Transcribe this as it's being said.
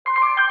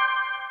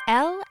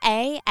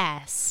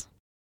LAS.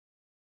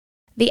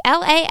 The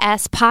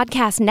LAS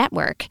Podcast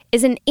Network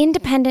is an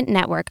independent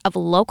network of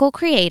local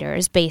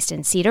creators based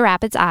in Cedar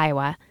Rapids,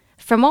 Iowa.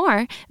 For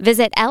more,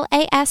 visit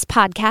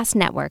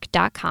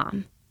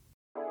laspodcastnetwork.com.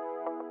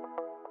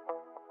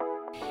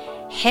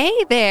 Hey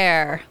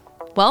there!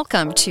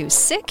 Welcome to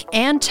Sick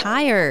and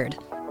Tired.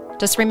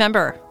 Just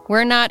remember,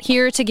 we're not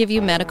here to give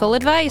you medical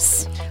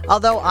advice.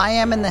 Although I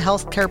am in the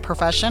healthcare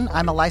profession,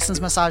 I'm a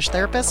licensed massage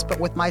therapist, but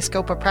with my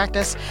scope of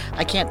practice,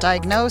 I can't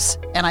diagnose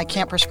and I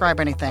can't prescribe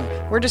anything.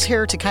 We're just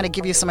here to kind of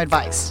give you some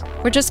advice.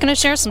 We're just going to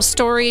share some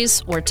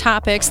stories or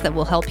topics that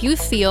will help you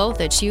feel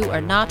that you are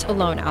not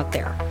alone out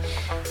there.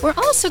 We're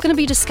also going to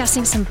be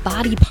discussing some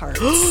body parts.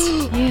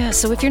 Yeah,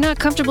 so if you're not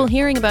comfortable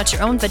hearing about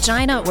your own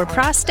vagina or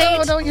prostate...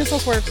 Oh, don't use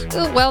those words.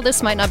 Well,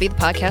 this might not be the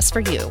podcast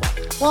for you.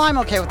 Well, I'm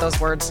okay with those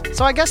words.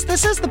 So I guess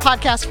this is the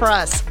podcast for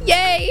us.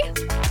 Yay!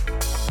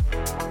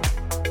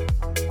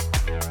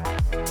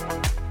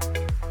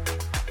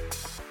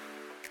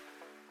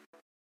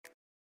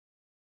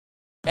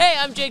 Hey,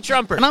 I'm Jake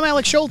Trumper. And I'm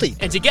Alex Schulte.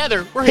 And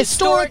together, we're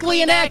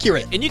Historically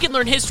Inaccurate. And you can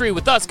learn history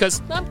with us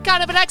because I'm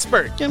kind of an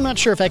expert. I'm not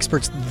sure if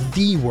expert's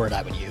the word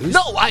I would use.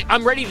 No,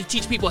 I'm ready to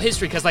teach people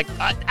history because,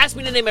 ask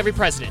me to name every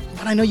president.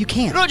 But I know you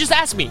can't. No, just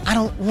ask me. I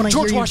don't want to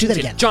hear George you Washington,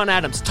 do that again. John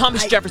Adams,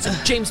 Thomas Jefferson,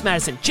 James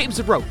Madison, James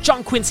Monroe,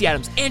 John Quincy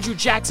Adams, Andrew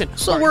Jackson.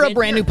 So we're a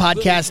brand new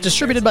podcast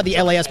distributed by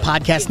the LAS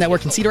Podcast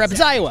Network in Cedar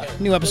Rapids, Iowa.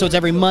 New episodes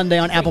every Monday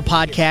on Apple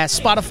Podcasts,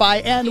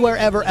 Spotify, and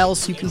wherever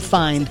else you can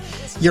find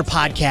your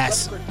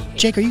podcasts.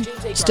 Jake, are you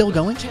still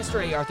going?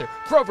 Chester A. Arthur,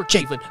 Grover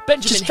Jake, Cleveland,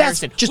 Benjamin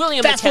Harrison,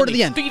 William fast forward to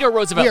the end. Theodore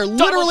Roosevelt. We are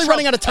literally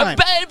running out of time.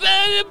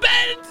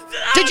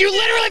 Did you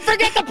literally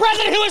forget the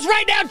president who is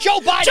right now, Joe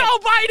Biden? Joe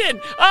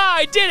Biden!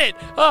 I did it!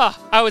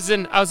 I was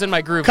in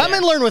my groove. Come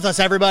and learn with us,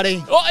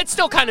 everybody. Well, it's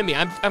still kind of me.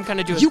 I'm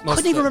kind of doing. You most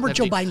couldn't even remember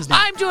Joe teaching. Biden's name.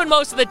 I'm doing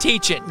most of the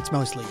teaching. It's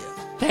mostly you.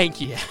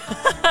 Thank you.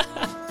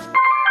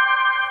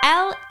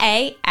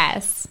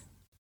 LAS.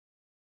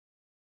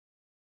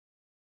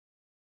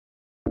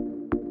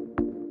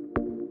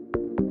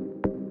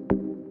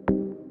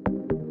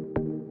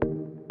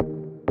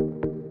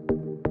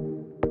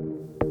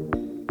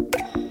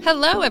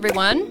 Hello,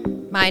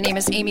 everyone. My name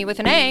is Amy with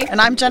an A.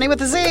 And I'm Jenny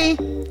with a Z.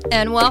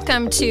 And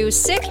welcome to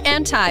Sick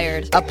and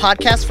Tired. A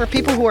podcast for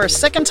people who are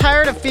sick and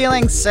tired of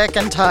feeling sick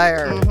and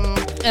tired.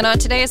 Mm-hmm. And on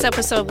today's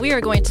episode, we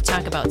are going to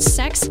talk about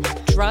sex,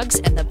 drugs,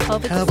 and the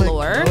pelvic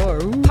floor.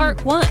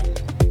 Part 1.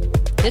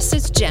 This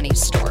is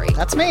Jenny's story.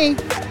 That's me.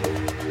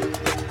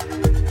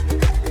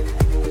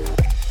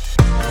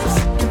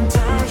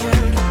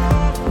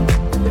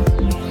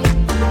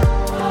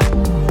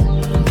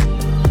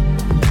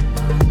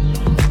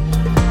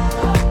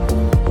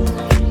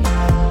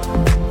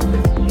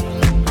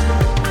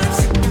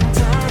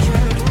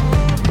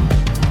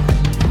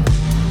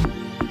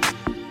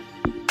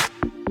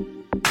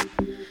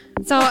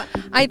 So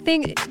I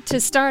think to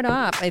start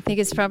off, I think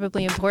it's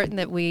probably important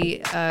that we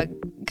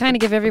kind of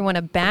give everyone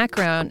a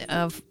background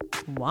of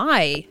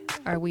why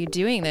are we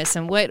doing this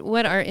and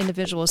what our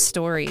individual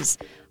stories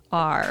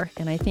are.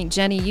 And I think,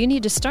 Jenny, you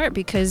need to start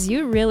because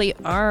you really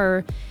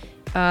are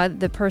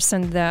the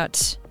person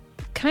that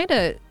kind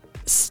of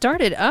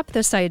started up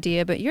this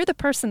idea, but you're the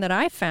person that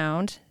I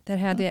found that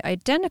had the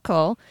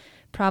identical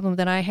problem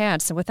that I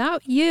had. So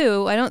without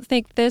you, I don't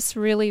think this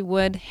really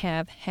would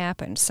have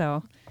happened.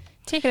 So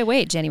take it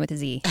away, Jenny with a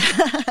Z.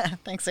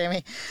 Thanks,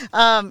 Amy.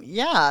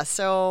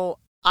 So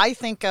I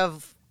think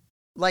of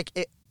like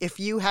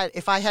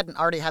if I hadn't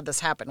already had this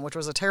happen, which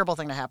was a terrible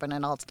thing to happen,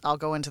 and I'll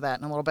go into that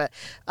in a little bit.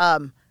 I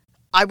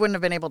wouldn't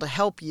have been able to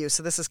help you.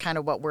 So this is kind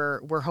of what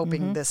we're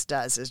hoping this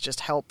does is just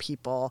help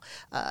people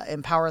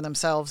empower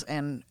themselves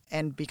and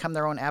become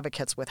their own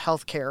advocates with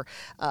healthcare.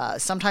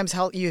 Sometimes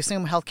you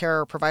assume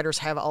healthcare providers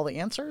have all the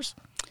answers.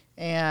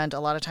 And a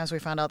lot of times we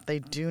found out they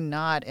do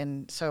not.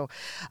 And so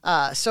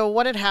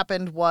what had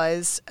happened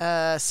was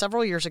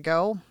several years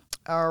ago,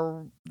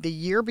 the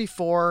year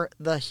before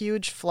the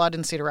huge flood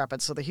in Cedar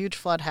Rapids. So the huge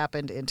flood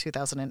happened in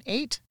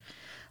 2008.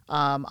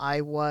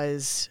 I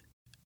was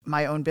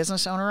my own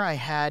business owner. I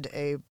had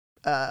a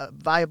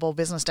viable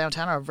business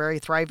downtown, a very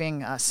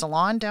thriving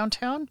salon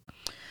downtown.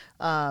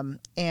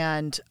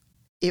 And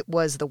it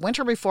was the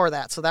winter before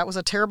that. So that was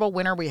a terrible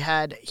winter. We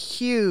had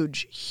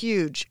huge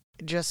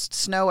just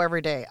snow every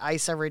day,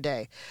 ice every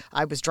day.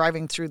 I was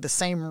driving through the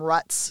same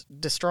ruts,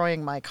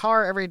 destroying my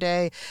car every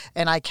day.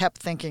 And I kept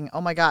thinking,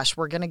 oh my gosh,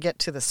 we're going to get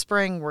to the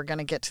spring. We're going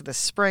to get to the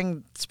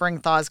spring. Spring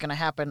thaw is going to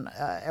happen.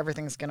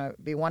 Everything's going to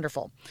be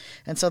wonderful.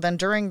 And so then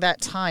during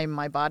that time,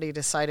 my body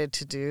decided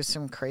to do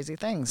some crazy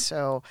things.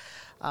 So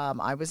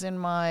I was in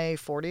my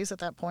 40s at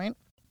that point,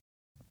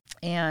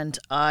 and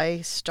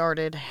I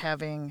started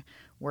having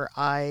where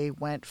I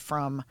went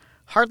from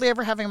hardly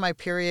ever having my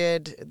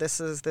period.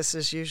 This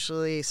is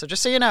usually, so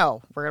just so you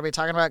know, we're going to be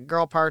talking about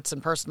girl parts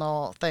and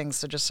personal things.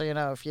 So just so you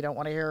know, if you don't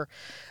want to hear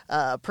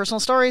personal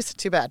stories,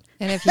 too bad.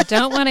 And if you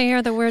don't want to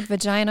hear the word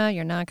vagina,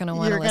 you're not going to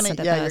want to listen to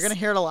this. Yeah, you're going to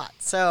hear it a lot.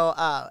 So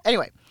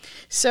anyway,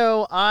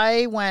 So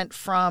I went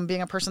from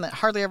being a person that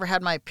hardly ever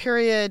had my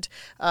period.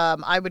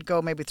 I would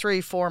go maybe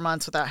 3-4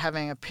 months without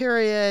having a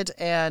period.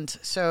 And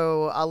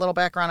so a little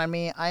background on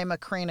me, I'm a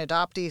Korean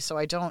adoptee, so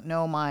I don't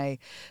know my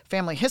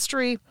family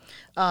history.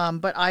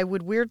 But I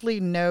would weirdly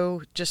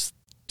know just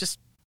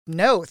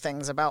know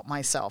things about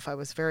myself. I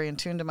was very in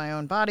tune to my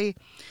own body.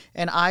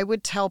 And I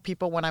would tell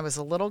people when I was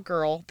a little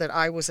girl that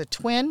I was a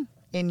twin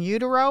in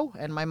utero.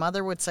 And my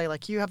mother would say,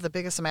 like, you have the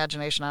biggest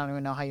imagination. I don't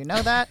even know how you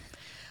know that.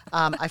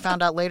 I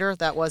found out later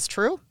that was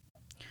true.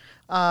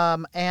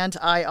 And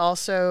I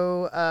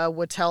also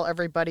would tell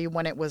everybody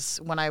when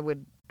I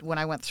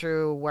went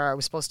through where I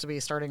was supposed to be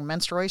starting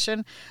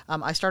menstruation.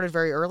 I started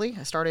very early.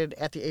 I started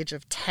at the age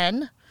of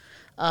 10.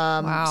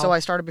 Wow. So I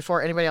started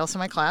before anybody else in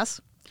my class.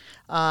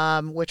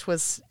 Which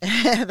was,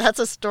 that's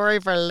a story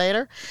for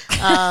later,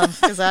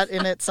 because that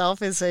in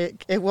itself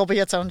it will be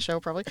its own show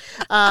probably.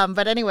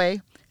 But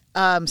anyway,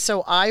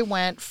 so I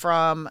went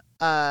from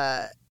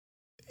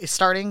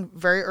starting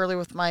very early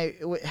with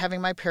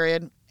having my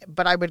period,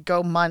 but I would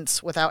go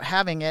months without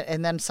having it,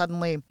 and then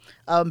suddenly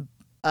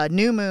a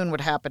new moon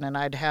would happen, and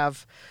I'd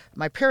have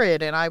my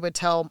period, and I would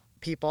tell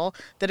people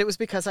that it was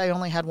because I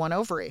only had one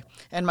ovary,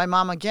 and my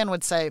mom again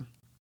would say,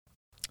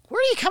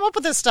 "Where do you come up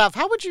with this stuff?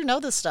 How would you know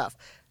this stuff?"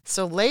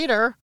 So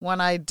later,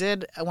 when I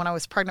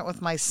was pregnant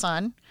with my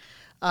son,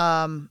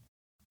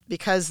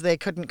 because they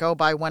couldn't go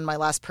by when my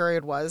last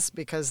period was,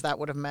 because that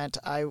would have meant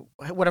I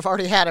would have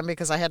already had him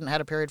because I hadn't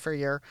had a period for a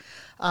year,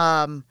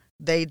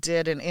 they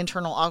did an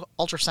internal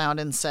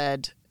ultrasound and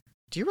said,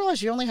 "Do you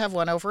realize you only have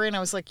one ovary?" And I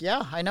was like,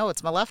 "Yeah, I know,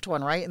 it's my left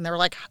one, right?" And they were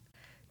like,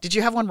 "Did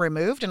you have one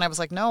removed?" And I was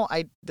like, "No,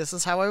 this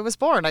is how I was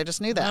born. I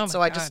just knew that."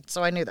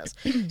 So I knew this.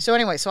 So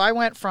anyway, so I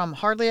went from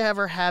hardly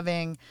ever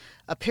having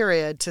a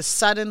period to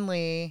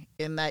suddenly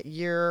in that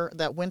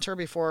winter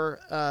before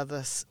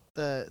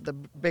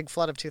the big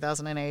flood of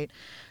 2008,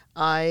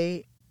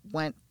 I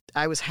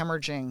was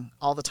hemorrhaging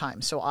all the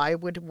time. So I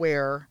would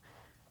wear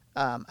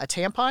a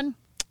tampon,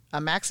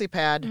 a maxi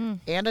pad,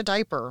 and a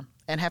diaper,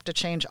 and have to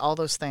change all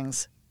those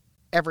things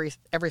every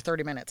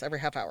 30 minutes, every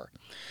half hour.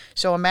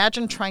 So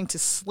imagine trying to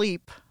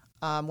sleep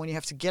when you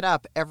have to get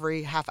up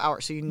every half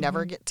hour. So you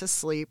never get to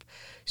sleep.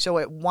 So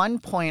at one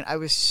point I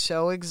was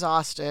so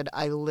exhausted,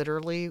 I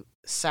literally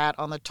sat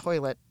on the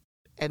toilet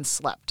and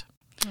slept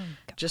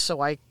just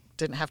so I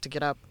didn't have to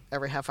get up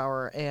every half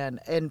hour.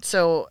 And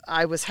so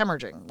I was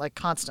hemorrhaging like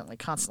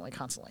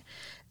constantly.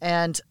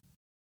 And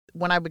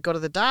when I would go to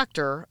the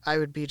doctor, I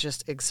would be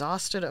just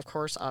exhausted, of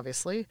course,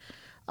 obviously.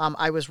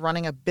 I was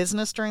running a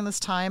business during this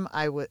time.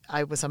 I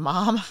was a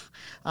mom.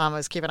 I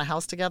was keeping a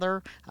house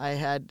together. I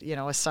had,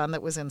 a son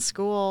that was in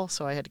school,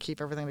 so I had to keep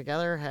everything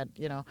together.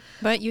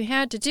 But you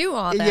had to do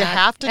all that. You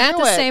have to at do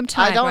the it. same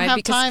time. I don't right?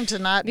 have time to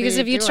not because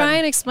be if you doing. try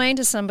and explain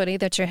to somebody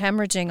that you're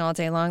hemorrhaging all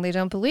day long, they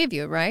don't believe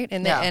you, right?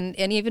 And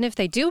and even if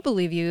they do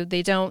believe you,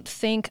 they don't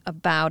think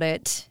about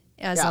it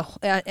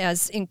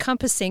as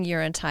encompassing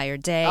your entire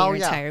day, your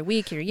entire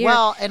week, your year.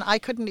 Well, and I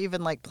couldn't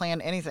even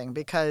plan anything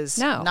because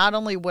not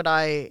only would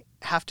I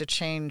have to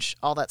change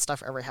all that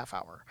stuff every half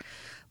hour,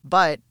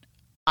 but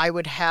I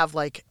would have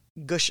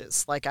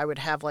gushes. I would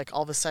have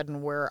all of a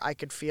sudden where I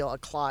could feel a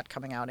clot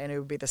coming out, and it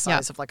would be the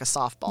size of a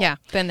softball. Yeah,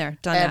 been there,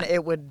 done and that.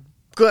 it would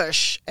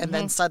gush, and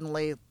then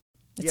suddenly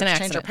you have to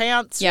change your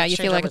pants. Yeah, you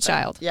feel like a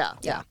child. Yeah.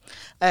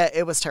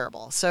 It was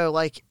terrible. So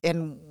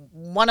in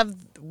one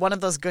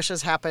of those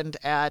gushes happened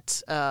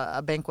at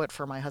a banquet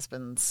for my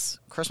husband's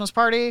Christmas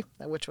party,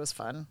 which was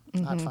fun.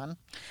 Not fun,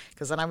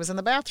 because then I was in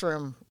the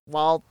bathroom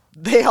while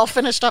they all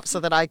finished up,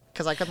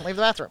 because I couldn't leave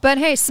the bathroom. But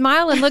hey,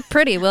 smile and look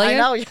pretty, will you? I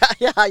know.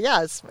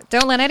 Yeah.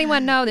 Don't let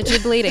anyone know that you're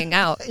bleeding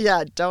out.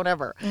 Yeah, don't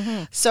ever.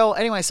 So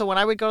anyway, when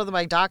I would go to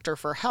my doctor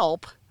for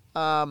help,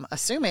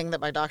 assuming that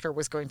my doctor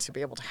was going to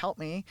be able to help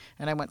me,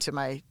 and I went to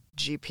my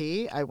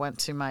GP, I went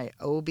to my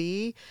OB.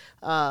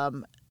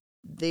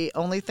 The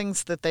only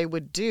things that they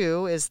would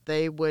do is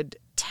they would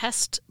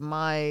test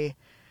my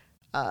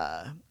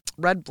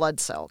red blood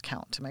cell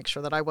count to make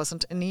sure that I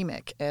wasn't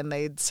anemic. And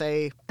they'd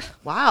say,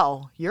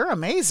 "Wow, you're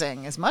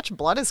amazing. As much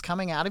blood is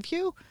coming out of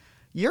you,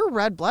 your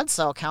red blood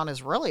cell count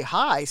is really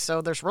high.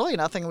 So there's really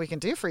nothing we can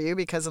do for you,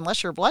 because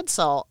unless your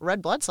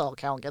red blood cell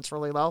count gets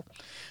really low,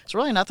 there's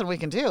really nothing we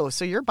can do.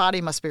 So your body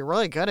must be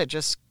really good at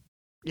just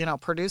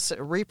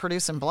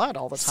reproducing blood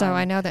all the time." So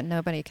I know that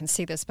nobody can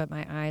see this, but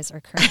my eyes are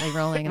currently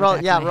rolling. In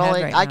rolling. my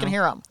head right I now. can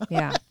hear them.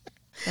 Yeah,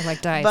 they're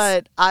like dice.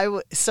 But I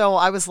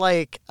was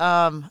like,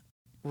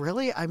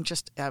 really? I'm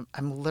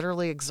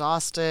literally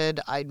exhausted.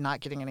 I'm not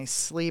getting any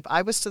sleep.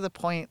 I was to the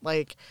point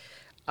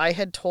I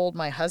had told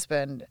my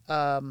husband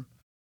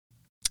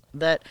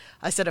that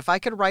I said, if I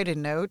could write a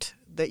note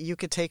that you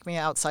could take me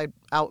out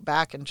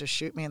back and just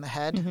shoot me in the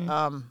head,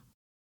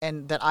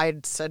 and that I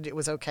had said it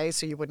was okay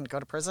so you wouldn't go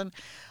to prison,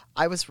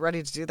 I was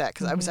ready to do that,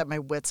 because I was at my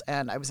wit's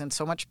end. I was in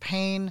so much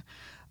pain.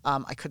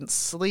 I couldn't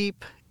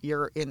sleep.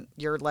 You're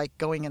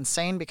going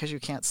insane because you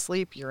can't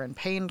sleep. You're in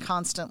pain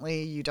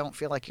constantly. You don't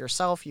feel like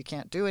yourself. You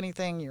can't do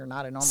anything. You're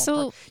not a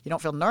normal. You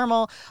don't feel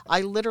normal.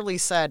 I literally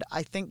said,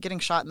 I think getting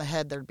shot in the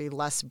head, there'd be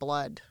less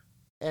blood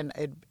and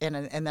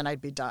then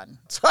I'd be done.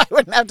 So I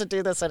wouldn't have to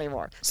do this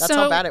anymore. That's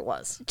how bad it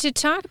was. To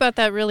talk about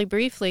that really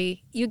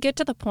briefly, you get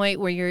to the point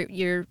where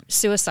you're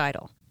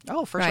suicidal.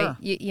 Oh, for right? sure.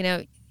 You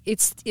know,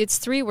 it's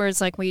 3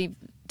 words like we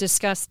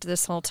discussed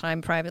this whole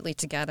time privately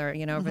together,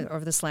 you know,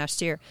 over this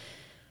last year.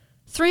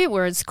 3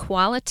 words,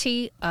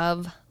 quality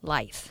of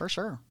life. For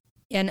sure.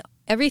 And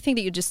everything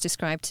that you just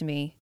described to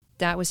me,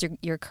 that was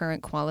your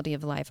current quality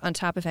of life, on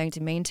top of having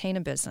to maintain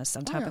a business,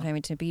 on top of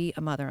having to be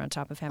a mother, on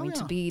top of having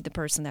to be the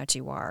person that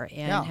you are,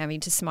 and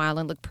having to smile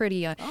and look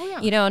pretty,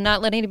 you know,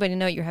 not let anybody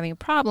know you're having a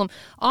problem,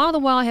 all the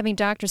while having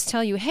doctors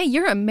tell you, hey,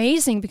 you're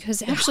amazing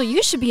because actually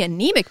you should be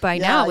anemic by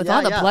now with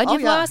all the blood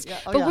you've lost,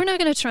 but we're not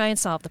going to try and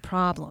solve the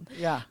problem.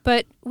 Yeah.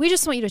 But we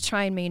just want you to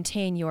try and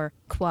maintain your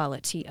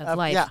quality of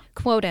life,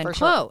 quote unquote.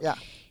 Sure. Yeah.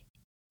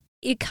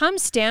 It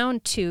comes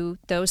down to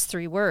those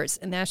 3 words,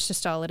 and that's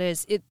just all it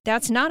is.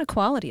 That's not a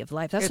quality of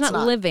life. That's not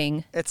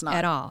living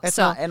at all. It's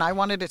not. And I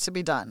wanted it to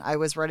be done. I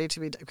was ready to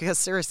be done. Because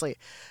seriously,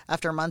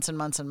 after months and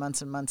months and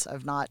months and months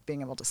of not being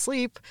able to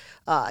sleep,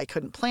 I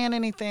couldn't plan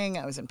anything.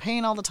 I was in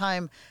pain all the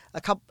time.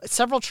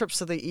 Several trips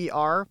to the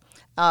ER.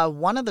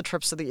 One of the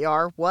trips to the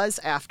ER was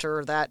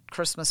after that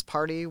Christmas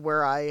party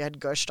where I had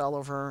gushed all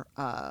over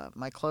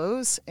my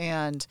clothes.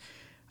 And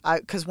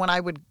because when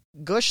I would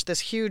gush this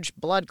huge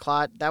blood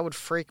clot, that would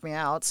freak me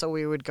out. So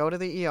we would go to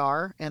the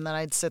ER, and then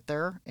I'd sit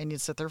there, and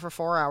you'd sit there for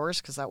 4 hours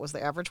because that was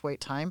the average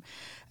wait time,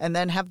 and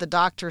then have the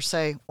doctor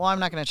say, well, I'm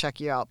not going to check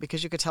you out,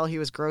 because you could tell he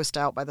was grossed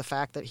out by the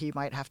fact that he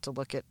might have to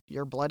look at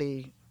your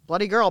bloody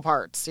girl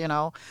parts, you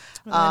know.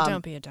 Well,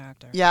 don't be a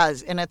doctor. Yeah,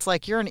 and it's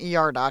like, you're an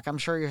ER doc. I'm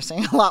sure you're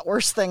seeing a lot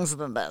worse things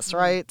than this,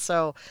 right?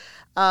 So,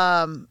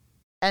 and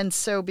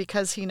so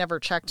because he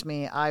never checked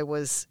me, I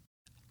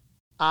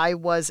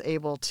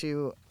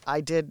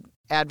did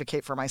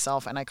advocate for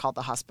myself, and I called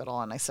the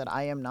hospital and I said,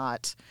 I am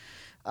not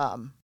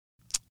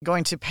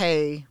going to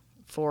pay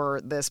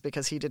for this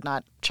because he did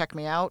not check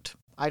me out.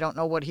 I don't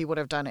know what he would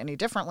have done any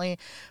differently,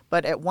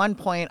 but at one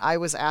point I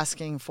was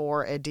asking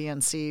for a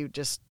DNC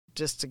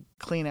just to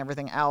clean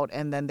everything out,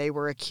 and then they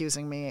were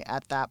accusing me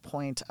at that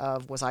point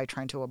of, was I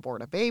trying to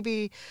abort a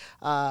baby?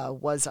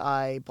 Was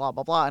I blah,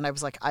 blah, blah? And I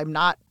was like, I'm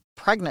not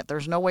pregnant.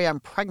 There's no way I'm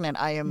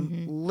pregnant. I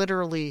am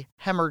literally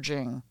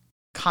hemorrhaging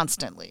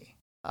constantly.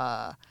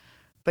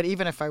 But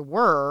even if I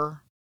were,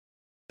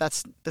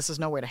 this is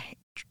no way to,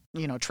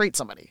 you know, treat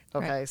somebody.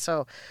 Okay. Right.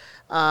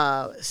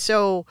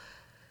 So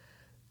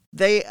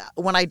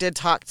when I did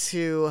talk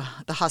to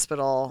the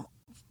hospital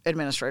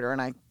administrator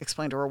and I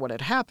explained to her what had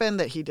happened,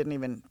 that he didn't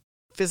even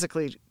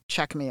physically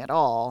check me at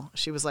all,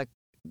 she was like,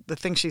 the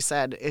thing she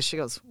said is, she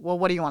goes, well,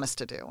 what do you want us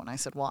to do? And I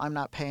said, well, I'm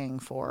not paying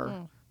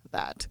for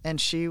that.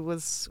 And she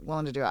was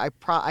willing to do it.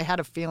 I had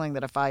a feeling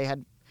that if I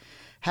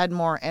had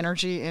more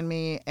energy in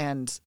me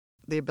and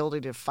the ability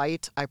to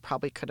fight, I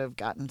probably could have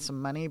gotten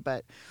some money,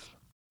 but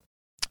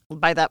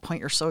by that point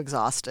you're so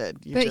exhausted.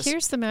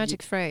 Here's the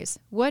magic phrase.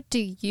 What do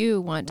you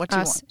want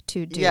us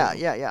to do?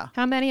 Yeah.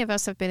 How many of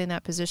us have been in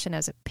that position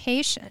as a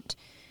patient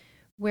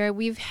where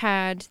we've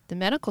had the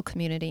medical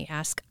community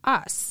ask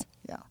us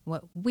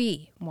what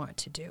we want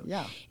to do?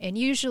 Yeah. And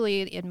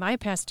usually in my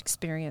past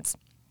experience,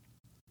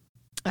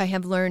 I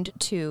have learned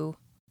to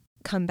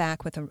come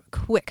back with a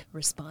quick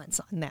response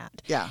on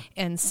that. Yeah.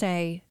 And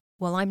say,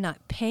 well, I'm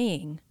not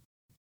paying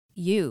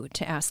you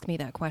to ask me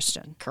that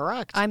question.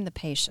 Correct. I'm the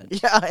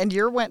patient. Yeah, and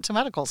you went to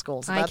medical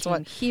school, so that's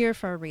I'm here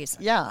for a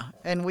reason. Yeah,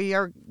 and we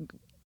are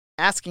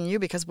asking you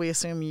because we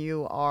assume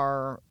you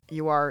are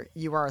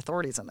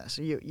authorities in this.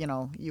 You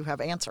know, you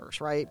have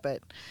answers, right? But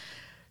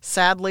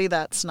sadly,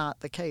 that's not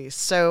the case.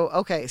 So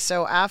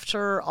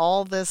after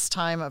all this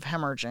time of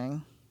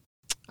hemorrhaging,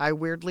 I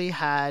weirdly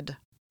had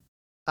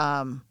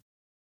a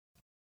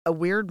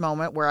weird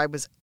moment where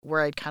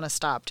I'd kind of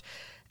stopped,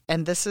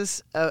 and this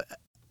is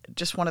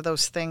just one of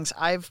those things.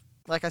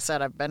 Like I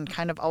said, I've been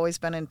kind of always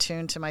been in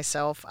tune to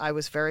myself. I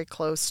was very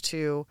close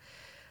to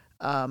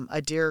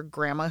a dear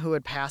grandma who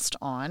had passed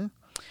on,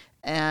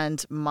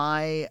 and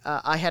I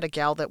had a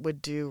gal that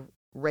would do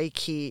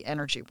Reiki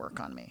energy work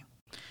on me,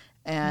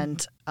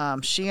 and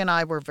she and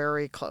I were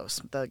very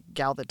close. The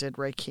gal that did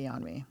Reiki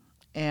on me,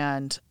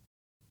 and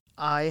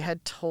I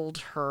had told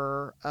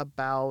her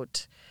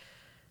about.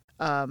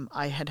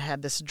 I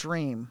had this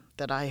dream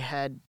that I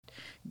had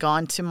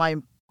gone to my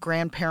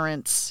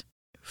grandparents'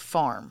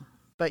 farm,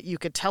 but you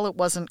could tell it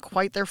wasn't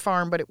quite their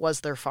farm, but it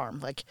was their farm.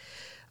 Like,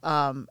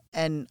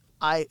 and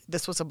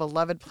this was a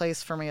beloved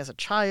place for me as a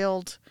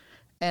child,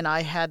 and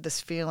I had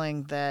this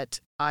feeling that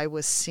I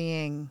was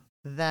seeing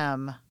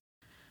them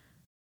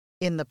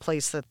in the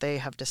place that they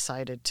have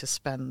decided to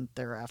spend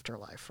their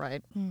afterlife,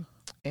 right?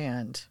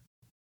 And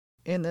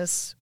in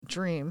this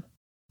dream,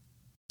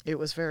 it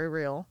was very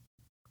real.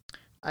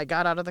 I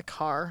got out of the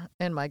car,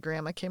 and my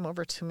grandma came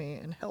over to me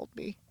and held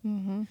me.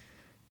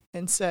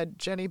 And said,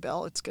 Jenny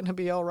Bell, it's going to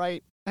be all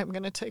right. I'm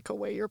going to take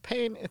away your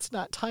pain. It's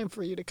not time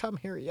for you to come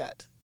here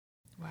yet.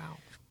 Wow.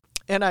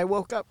 And I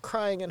woke up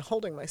crying and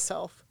holding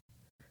myself.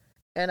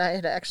 And I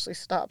had actually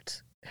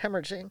stopped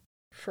hemorrhaging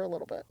for a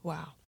little bit.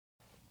 Wow.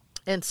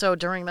 And so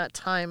during that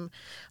time,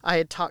 I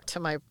had talked to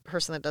my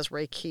person that does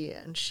Reiki,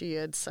 and she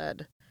had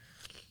said,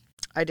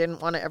 I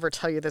didn't want to ever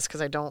tell you this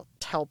because I don't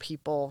tell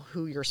people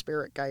who your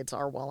spirit guides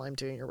are while I'm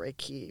doing your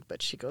Reiki.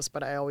 But she goes,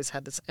 but I always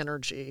had this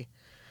energy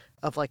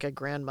of like a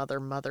grandmother,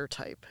 mother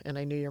type. And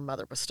I knew your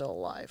mother was still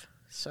alive.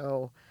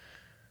 So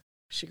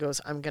she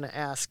goes, I'm going to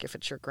ask if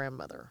it's your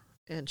grandmother.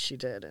 And she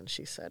did. And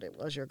she said it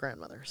was your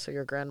grandmother. So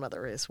your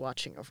grandmother is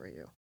watching over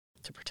you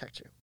to protect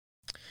you.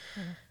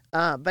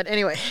 Mm-hmm. But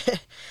anyway,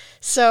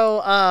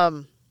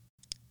 so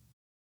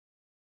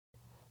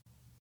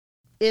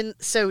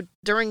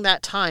during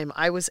that time,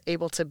 I was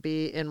able to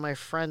be in my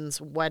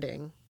friend's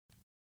wedding,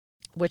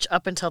 which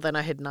up until then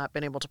I had not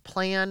been able to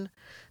plan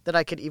that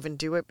I could even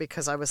do it,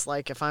 because I was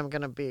like, if I'm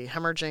going to be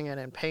hemorrhaging and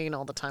in pain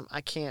all the time, I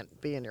can't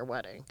be in your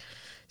wedding.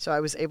 So I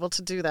was able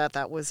to do that.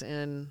 That was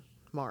in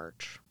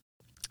March.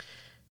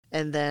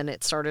 And then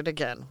it started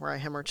again, where I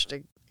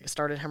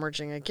started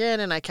hemorrhaging again,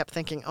 and I kept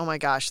thinking, oh my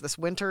gosh, this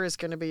winter is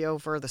going to be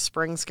over, the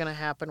spring's going to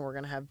happen,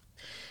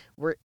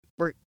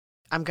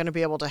 I'm going to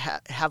be able to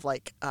have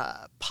like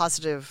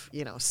positive,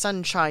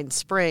 sunshine,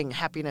 spring,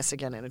 happiness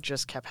again, and it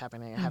just kept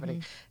happening and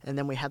happening. And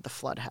then we had the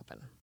flood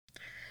happen,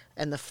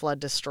 and the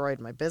flood destroyed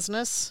my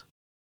business.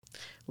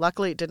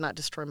 Luckily, it did not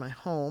destroy my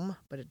home,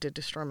 but it did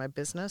destroy my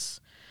business,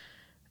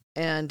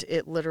 and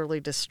it literally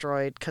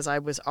destroyed, because I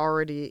was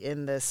already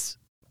in this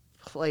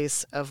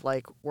place of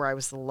like where I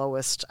was the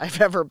lowest I've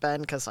ever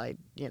been, because I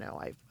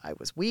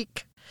was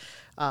weak.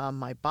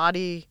 My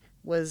body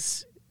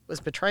was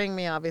betraying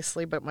me,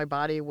 obviously, but my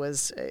body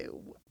was in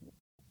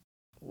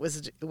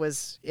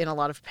a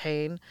lot of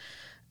pain.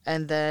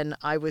 And then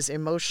I was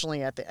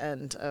emotionally at the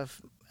end of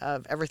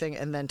everything,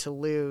 and then to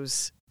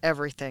lose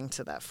everything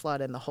to that flood,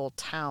 and the whole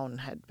town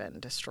had been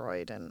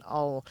destroyed, and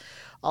all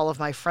of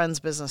my friends'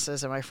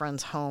 businesses and my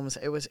friends' homes,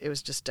 it was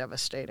just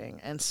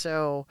devastating. And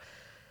so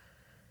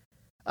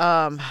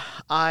and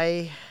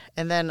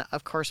then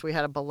of course we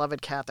had a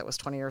beloved cat that was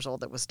 20 years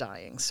old that was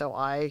dying. So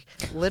I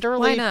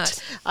literally,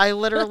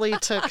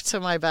 took to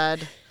my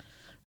bed,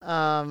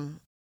 and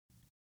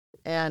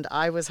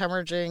I was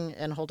hemorrhaging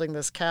and holding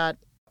this cat,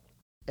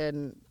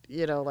 and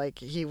like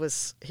he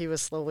was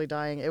slowly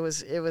dying. It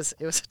was a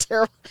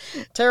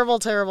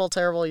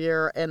terrible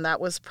year. And that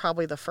was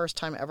probably the first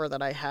time ever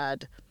that I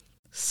had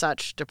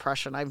such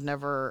depression. I've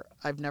never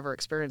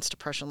experienced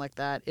depression like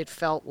that. It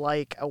felt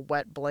like a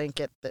wet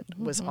blanket that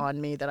was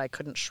on me that I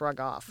couldn't shrug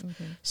off.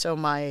 So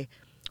my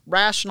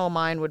rational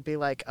mind would be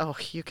like, oh,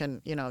 you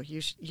can, you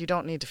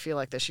don't need to feel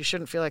like this. You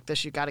shouldn't feel like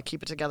this. You got to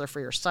keep it together for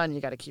your son. You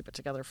got to keep it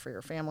together for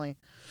your family.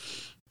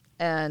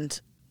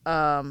 And,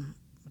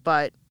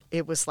 but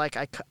it was like,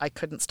 I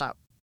couldn't stop.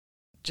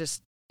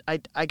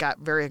 I got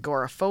very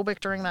agoraphobic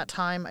during that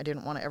time. I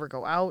didn't want to ever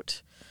go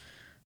out.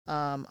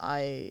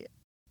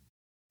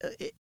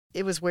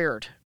 It was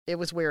weird.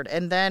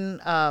 And then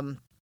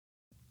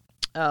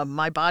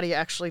my body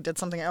actually did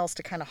something else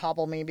to kind of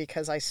hobble me,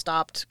 because I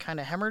stopped kind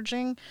of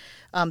hemorrhaging.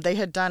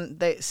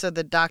 So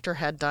the doctor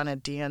had done a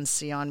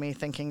DNC on me,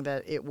 thinking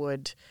that it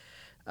would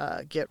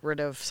get rid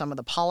of some of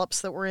the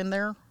polyps that were in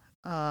there,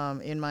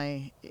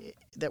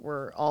 that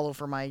were all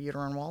over my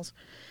uterine walls,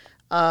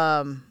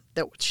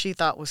 that she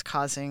thought was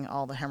causing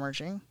all the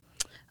hemorrhaging.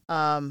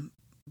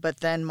 But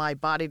then my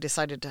body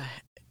decided to,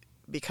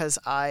 because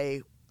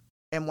I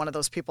am one of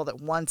those people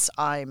that once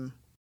I'm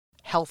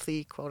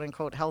healthy, quote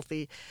unquote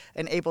healthy,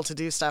 and able to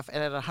do stuff,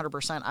 and at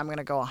 100%, I'm going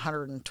to go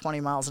 120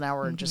 miles an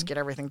hour and just get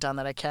everything done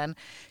that I can.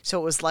 So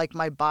it was like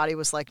my body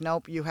was like,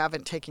 nope, you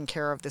haven't taken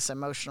care of this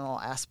emotional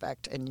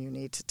aspect, and you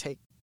need to take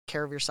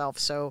care of yourself.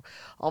 So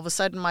all of a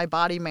sudden, my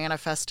body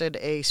manifested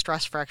a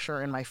stress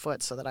fracture in my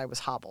foot, so that I was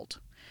hobbled.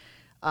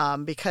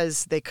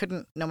 Because they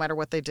couldn't, no matter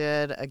what they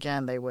did,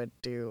 again, they would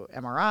do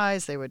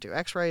MRIs, they would do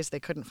x-rays, they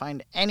couldn't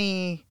find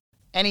any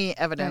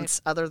evidence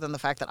other than the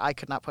fact that I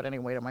could not put any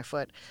weight on my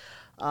foot.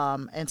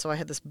 And so I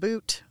had this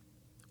boot,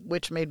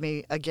 which made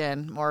me,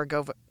 again, more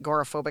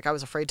agoraphobic. I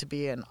was afraid to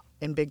be in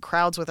big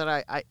crowds with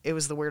it. It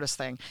was the weirdest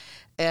thing.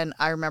 And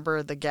I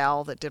remember the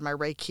gal that did my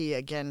Reiki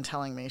again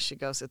telling me, she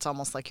goes, it's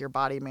almost like your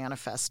body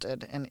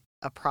manifested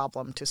a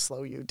problem to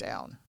slow you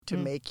down, to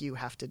make you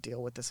have to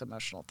deal with this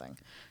emotional thing.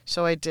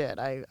 So I did.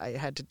 I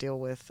had to deal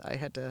with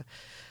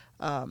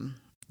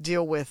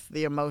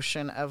the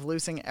emotion of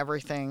losing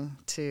everything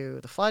to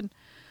the flood.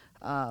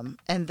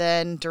 And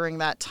then during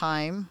that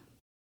time,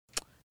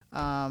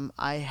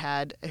 I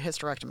had a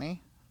hysterectomy,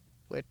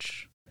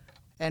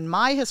 and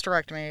my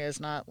hysterectomy is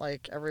not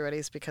like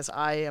everybody's, because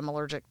I am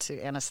allergic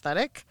to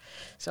anesthetic,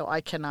 so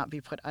I cannot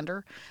be put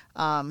under.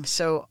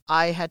 So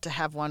I had to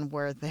have one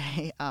where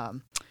they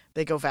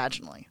go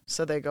vaginally.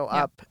 So they go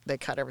up, they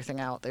cut everything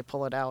out, they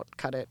pull it out,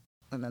 cut it,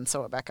 and then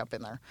sew it back up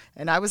in there.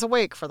 And I was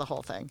awake for the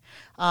whole thing.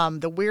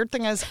 The weird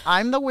thing is,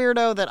 I'm the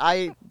weirdo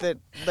that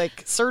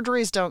like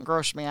surgeries don't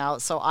gross me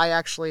out. So I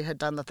actually had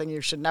done the thing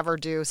you should never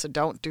do. So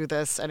don't do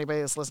this.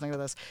 Anybody that's listening to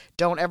this,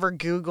 don't ever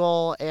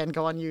Google and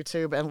go on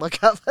YouTube and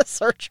look up a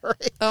surgery.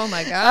 Oh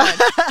my God.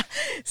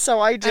 So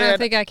I did. I don't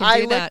think I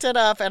can do that. I looked it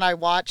up and I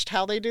watched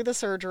how they do the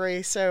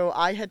surgery. So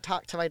I had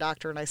talked to my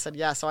doctor and I said,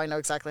 yeah, so I know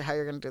exactly how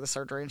you're going to do the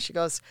surgery. And she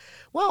goes,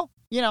 well,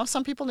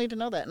 some people need to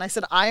know that. And I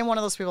said, I am one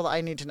of those people that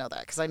I need to know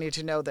that because I need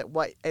to know that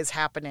what is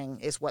happening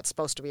is what's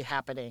supposed to be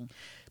happening.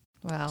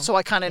 Wow. So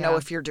I kind of know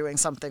if you're doing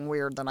something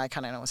weird, then I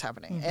kind of know what's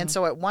happening. Mm-hmm. And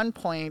so at one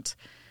point,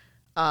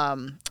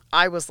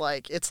 I was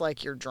like, it's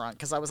like you're drunk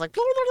because I was like,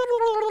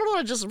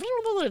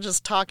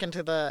 just talking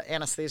to the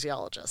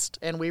anesthesiologist.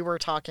 And we were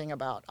talking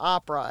about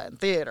opera and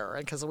theater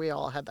and because we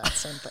all had that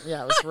same thing.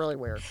 Yeah, it was really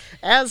weird.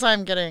 As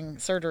I'm getting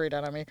surgery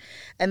done on me.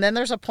 And then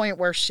there's a point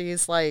where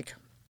she's like,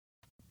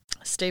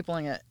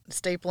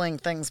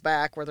 stapling things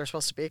back where they're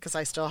supposed to be because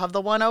I still have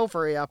the one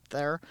ovary up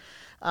there.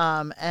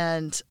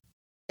 And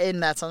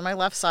that's on my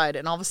left side.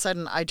 And all of a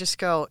sudden I just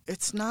go,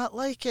 it's not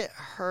like it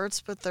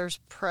hurts, but there's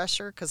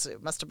pressure because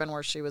it must have been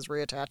where she was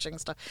reattaching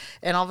stuff.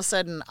 And all of a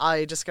sudden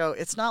I just go,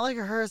 it's not like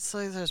it hurts,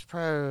 like there's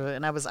pressure.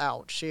 And I was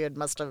out. She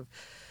must have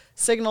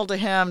signaled to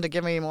him to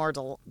give me more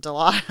not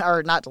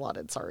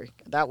Dilaudid, sorry.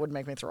 That would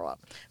make me throw up.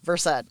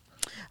 Versed.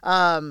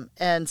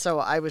 And so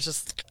I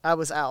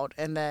was out,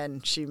 and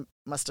then she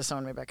must have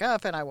sewn me back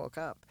up and I woke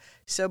up.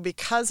 So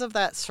because of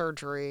that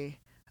surgery,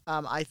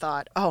 I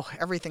thought, oh,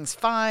 everything's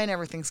fine.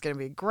 Everything's going to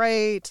be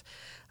great.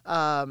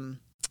 One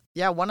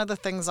of the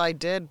things I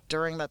did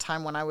during that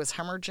time when I was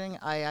hemorrhaging,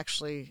 I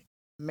actually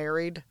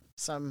married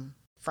some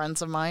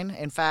friends of mine.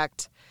 In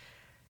fact,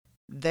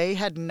 they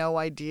had no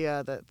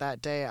idea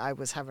that day I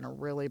was having a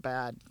really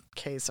bad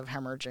case of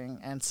hemorrhaging.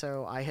 And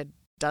so I had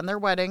done their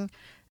wedding.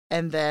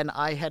 And then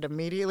I had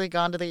immediately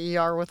gone to the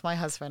ER with my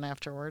husband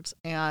afterwards.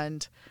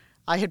 And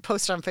I had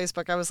posted on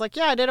Facebook. I was like,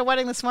 yeah, I did a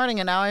wedding this morning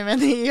and now I'm in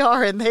the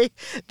ER. And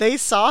they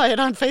saw it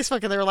on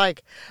Facebook and they were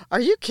like, are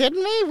you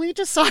kidding me? We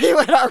just saw you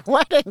at our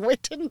wedding. We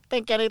didn't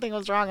think anything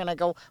was wrong. And I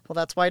go, well,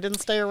 that's why I didn't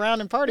stay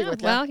around and party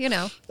with you.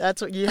 Well,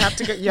 That's what you have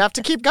to go. You have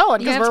to keep going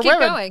because we're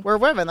women. Going. We're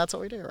women. That's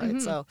what we do, right? Mm-hmm.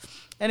 So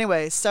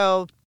anyway,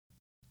 so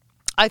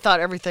I thought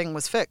everything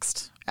was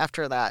fixed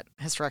after that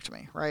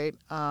hysterectomy, right?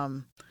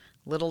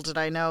 Little did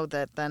I know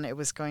that then it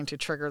was going to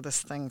trigger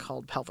this thing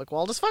called pelvic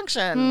wall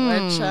dysfunction,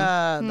 which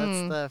that's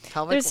the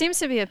pelvic. There seems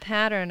to be a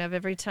pattern of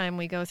every time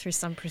we go through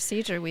some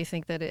procedure, we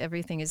think that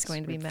everything is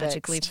going to be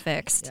magically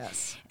fixed.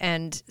 Yes.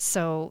 And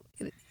so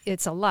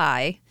it's a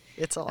lie.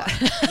 It's a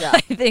lie. Yeah.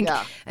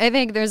 I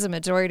think there's a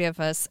majority of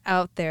us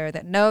out there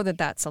that know that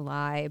that's a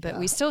lie, but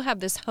we still have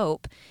this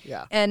hope.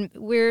 Yeah. And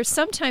we're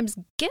sometimes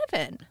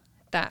given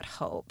that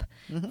hope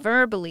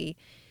verbally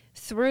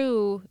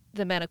through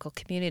the medical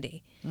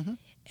community. Mm-hmm.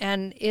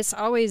 And it's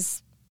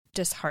always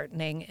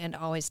disheartening and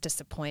always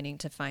disappointing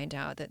to find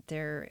out that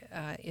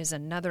there is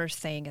another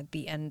thing at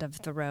the end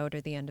of the road or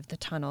the end of the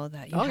tunnel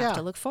that you have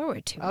to look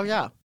forward to. Oh,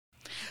 yeah.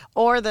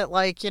 Or that,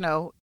 like,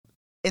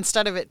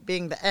 instead of it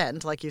being the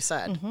end, like you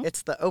said,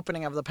 it's the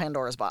opening of the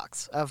Pandora's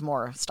box of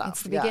more stuff.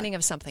 It's the beginning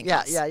of something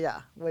else.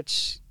 Yeah.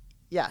 Which,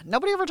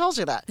 nobody ever tells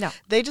you that. No.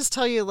 They just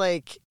tell you,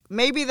 like,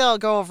 maybe they'll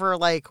go over,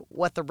 like,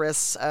 what the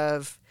risks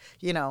of,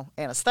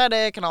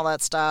 anesthetic and all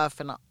that stuff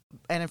and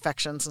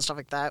infections and stuff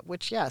like that,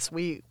 which, yes,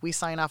 we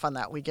sign off on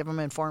that. We give them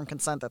informed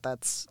consent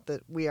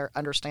that we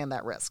understand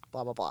that risk,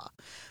 blah, blah, blah.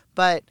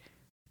 But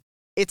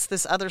it's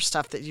this other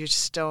stuff that you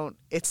just don't,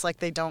 it's like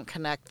they don't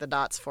connect the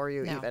dots for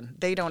you even.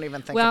 They don't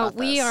even think about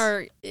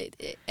this.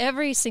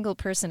 Every single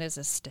person is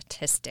a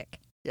statistic.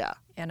 Yeah.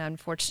 And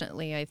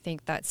unfortunately, I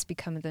think that's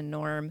become the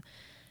norm.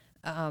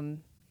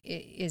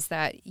 Is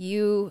that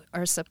you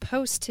are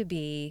supposed to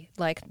be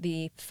like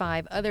the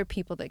 5 other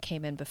people that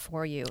came in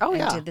before you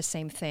and did the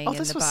same thing. Oh, and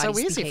this the was so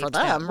bodies easy for behaved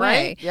them, that right?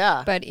 way.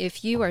 Yeah. But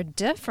if you are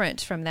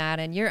different from that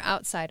and you're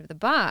outside of the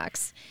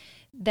box,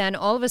 then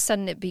all of a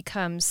sudden it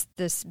becomes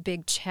this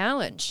big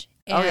challenge.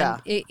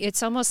 And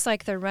it's almost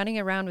like they're running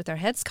around with their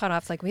heads cut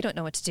off, like we don't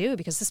know what to do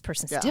because this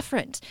person's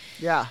different.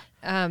 Yeah.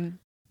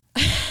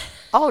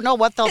 Oh, no,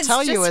 what they'll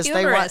tell you is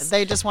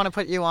they just want to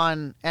put you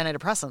on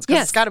antidepressants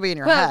because it's got to be in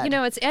your head.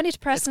 Well, it's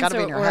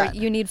antidepressants or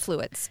you need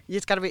fluids.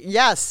 It's got to be.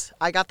 Yes,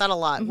 I got that a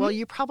lot. Well,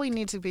 you probably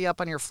need to be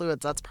up on your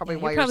fluids. That's probably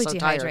why you're so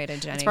dehydrated,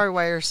 tired. Jenny. That's probably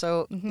why you're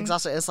so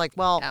exhausted. It's like,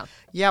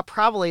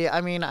 probably.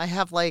 I mean, I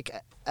have like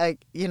a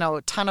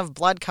ton of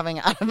blood coming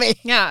out of me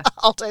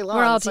all day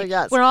long.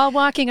 We're all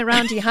walking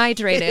around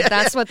dehydrated.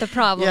 That's what the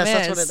problem is.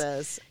 Yes, that's what it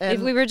is. And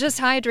if we were just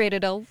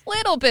hydrated a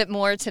little bit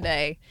more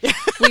today,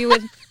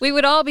 we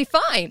would all be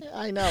fine.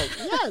 I know.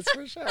 Yes,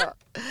 for sure.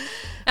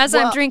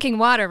 I'm drinking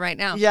water right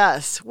now.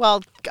 Yes.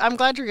 Well, I'm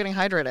glad you're getting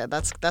hydrated.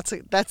 That's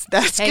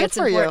good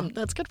for important. you.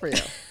 That's good for you.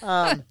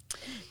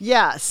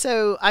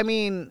 So I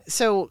mean,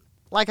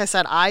 like I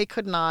said, I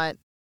could not.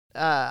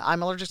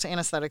 I'm allergic to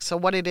anesthetics. So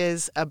what it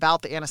is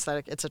about the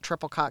anesthetic, it's a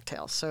triple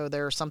cocktail. So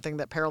there's something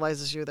that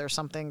paralyzes you. There's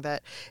something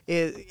that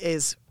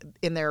is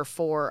in there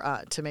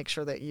for to make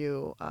sure that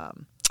you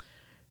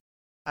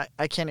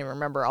I can't even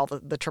remember all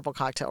the triple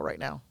cocktail right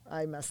now.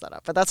 I messed that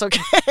up, but that's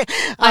okay.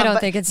 I don't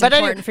think it's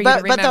important for you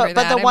to remember that.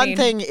 But the one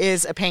thing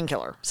is a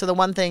painkiller. So the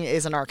one thing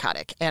is a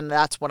narcotic, and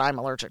that's what I'm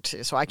allergic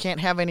to. So I can't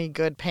have any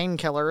good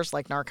painkillers,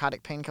 like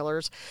narcotic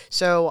painkillers.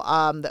 So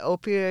the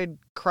opioid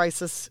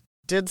crisis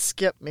did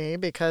skip me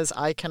because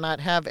I cannot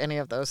have any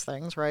of those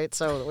things, right?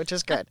 So, which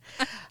is good.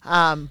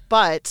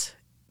 But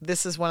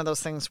this is one of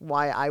those things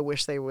why I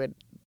wish they would,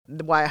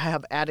 why I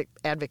have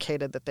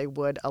advocated that they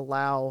would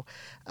allow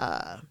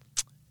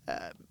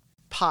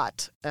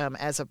pot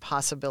as a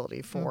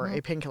possibility for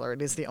a painkiller.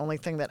 It is the only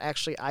thing that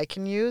actually I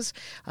can use.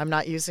 I'm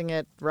not using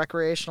it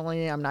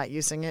recreationally. I'm not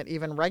using it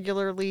even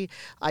regularly.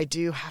 I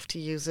do have to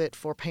use it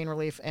for pain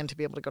relief and to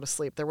be able to go to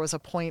sleep. There was a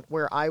point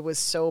where I was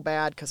so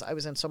bad because I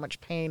was in so much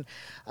pain,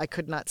 I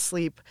could not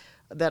sleep,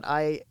 that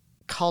I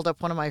called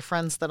up one of my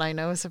friends that I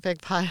know is a big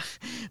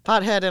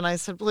pothead, and I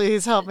said,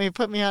 please help me,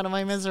 put me out of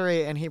my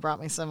misery. And he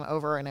brought me some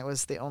over, and it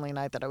was the only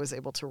night that I was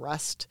able to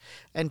rest.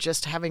 And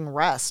just having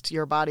rest,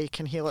 your body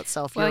can heal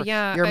itself. Well,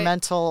 your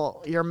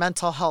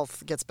mental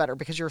health gets better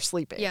because you're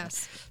sleeping.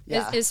 Yes.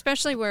 Yeah.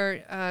 Especially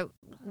where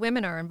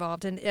women are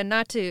involved, and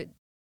not to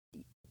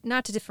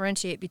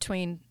differentiate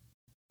between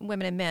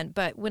women and men,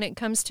 but when it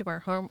comes to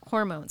our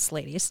hormones,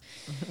 ladies,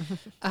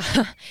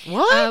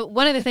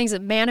 one of the things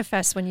that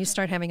manifests when you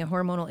start having a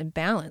hormonal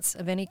imbalance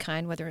of any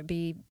kind, whether it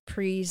be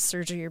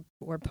pre-surgery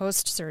or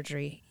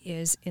post-surgery,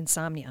 is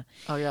insomnia.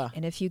 Oh, yeah.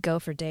 And if you go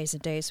for days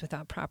and days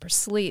without proper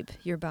sleep,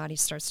 your body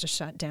starts to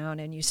shut down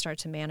and you start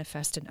to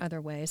manifest in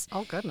other ways.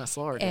 Oh, goodness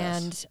Lord,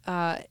 And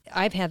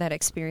I've had that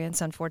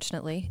experience,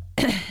 unfortunately,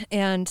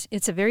 and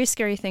it's a very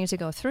scary thing to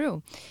go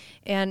through.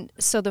 And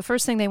so the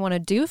first thing they want to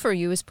do for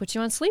you is put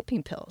you on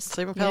sleeping pills.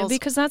 Sleeping pills,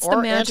 because that's or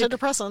the magic.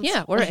 antidepressants.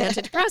 Yeah, or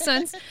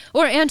antidepressants,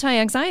 or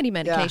anti-anxiety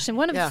medication,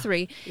 one of the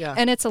three. Yeah.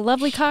 And it's a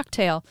lovely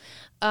cocktail.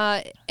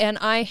 And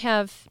I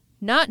have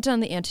not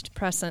done the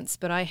antidepressants,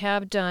 but I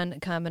have done a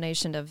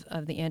combination of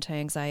the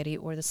anti-anxiety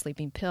or the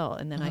sleeping pill.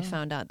 And then I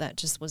found out that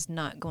just was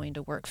not going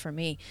to work for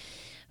me.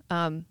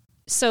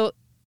 So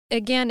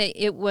again,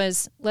 it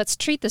was, let's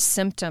treat the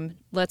symptom,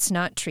 let's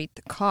not treat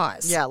the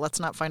cause. Yeah, let's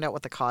not find out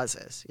what the cause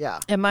is. Yeah.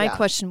 And my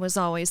question was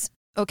always,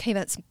 okay,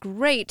 that's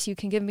great, you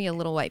can give me a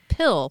little white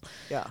pill,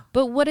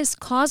 but what is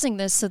causing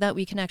this so that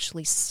we can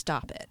actually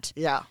stop it?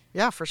 Yeah,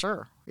 for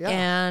sure. Yeah.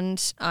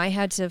 And I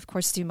had to, of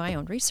course, do my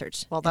own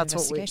research. Well, that's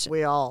what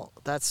we all,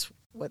 that's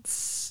what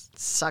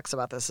sucks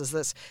about this is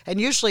this. And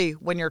usually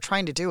when you're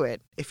trying to do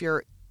it, if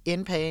you're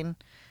in pain,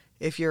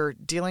 if you're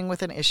dealing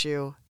with an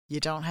issue, you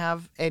don't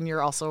have, and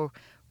you're also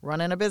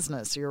running a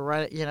business,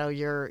 you're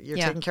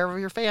taking care of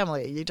your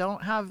family, you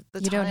don't have the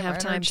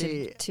time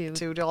to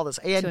do all this,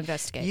 and to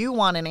investigate. You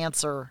want an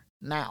answer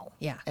now,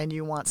 and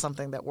you want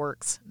something that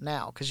works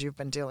now because you've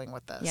been dealing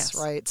with this,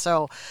 right?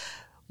 So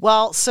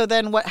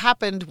then what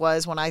happened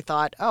was when I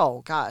thought,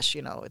 oh gosh,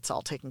 it's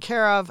all taken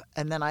care of,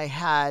 and then I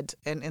had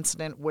an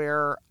incident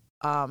where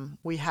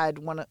we had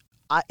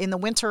in the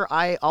winter.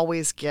 I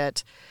always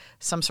get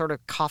some sort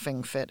of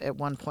coughing fit at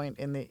one point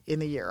in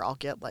the year. I'll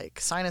get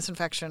like sinus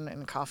infection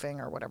and coughing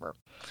or whatever.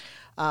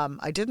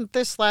 I didn't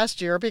this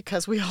last year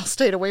because we all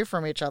stayed away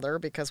from each other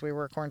because we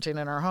were quarantined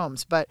in our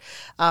homes. But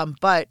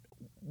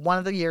one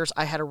of the years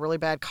I had a really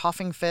bad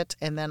coughing fit,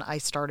 and then I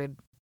started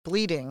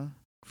bleeding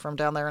from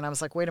down there. And I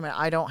was like, wait a minute,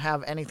 I don't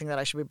have anything that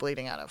I should be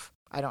bleeding out of.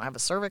 I don't have a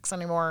cervix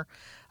anymore.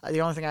 The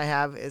only thing I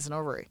have is an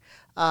ovary.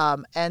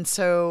 And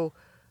so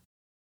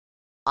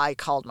I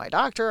called my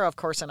doctor, of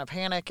course, in a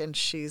panic, and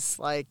she's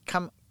like,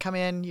 come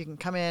in, you can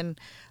come in.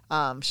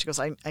 She goes,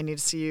 I need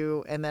to see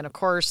you. And then, of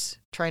course,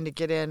 trying to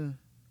get in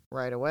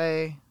right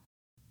away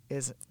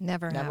is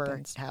never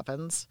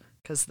happens.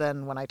 Because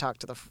then when I talk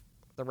to the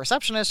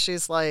receptionist,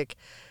 she's like,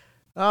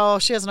 oh,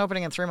 she has an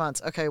opening in 3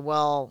 months. Okay,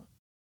 well,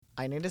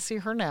 I need to see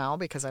her now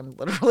because I'm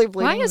literally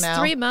bleeding now.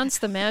 Why is 3 months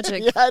the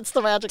magic Yeah, it's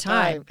the magic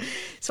time.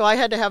 So I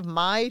had to have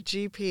my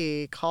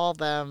GP call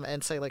them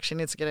and say, like, she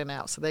needs to get in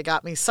now. So they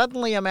got me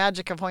suddenly a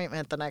magic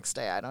appointment the next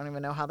day. I don't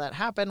even know how that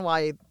happened,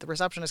 why the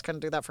receptionist couldn't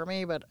do that for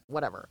me, but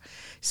whatever.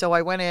 So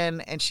I went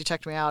in and she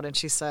checked me out and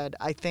she said,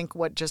 I think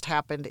what just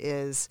happened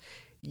is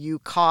you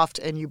coughed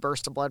and you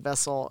burst a blood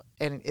vessel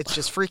and it's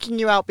just freaking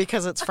you out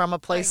because it's from a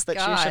place that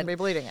you shouldn't be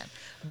bleeding in.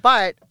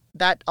 But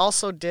that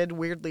also did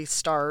weirdly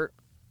start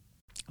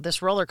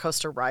this roller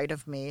coaster ride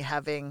of me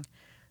having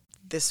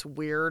this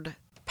weird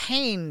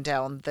pain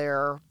down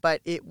there, but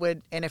it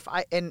would,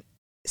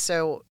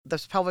 so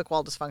this pelvic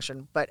wall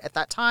dysfunction, but at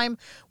that time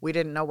we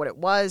didn't know what it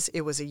was.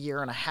 It was 1.5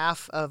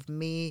 years of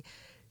me.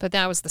 But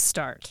that was the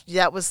start.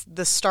 That was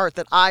the start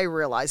that I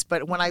realized.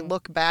 But when I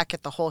look back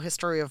at the whole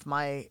history of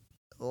my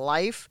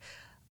life,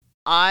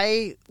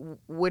 I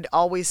would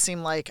always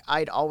seem like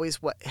I'd always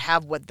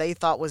have what they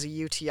thought was a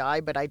UTI,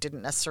 but I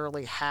didn't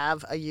necessarily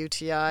have a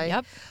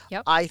UTI.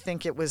 Yep. I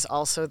think it was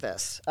also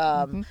this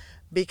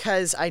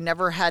because I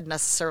never had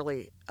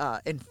necessarily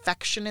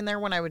infection in there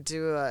when I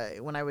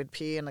would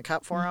pee in the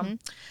cup for them.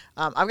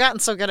 I've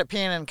gotten so good at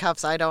peeing in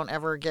cups, I don't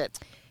ever get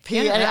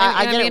pee. Yeah, And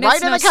I get it it's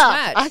right in no the cup.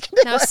 sweat. I can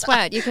do No it.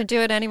 sweat. You can do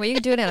it anywhere. You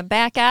can do it in a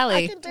back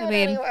alley. I can do it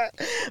anywhere.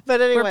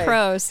 But anyway, we're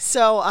pros.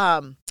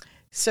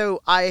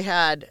 So I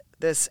had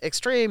this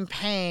extreme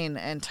pain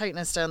and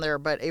tightness down there,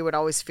 but it would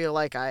always feel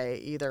like I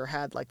either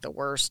had like the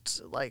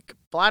worst like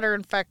bladder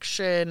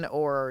infection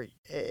or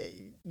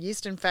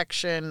yeast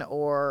infection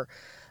or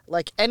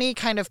like any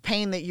kind of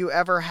pain that you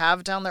ever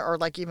have down there, or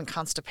like even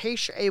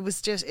constipation. It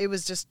was just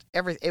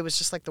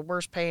like the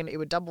worst pain. It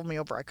would double me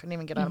over. I couldn't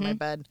even get out of my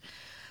bed.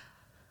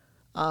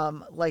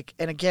 And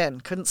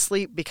again, couldn't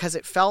sleep because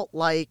it felt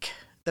like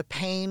the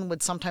pain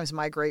would sometimes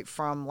migrate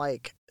from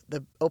like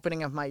the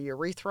opening of my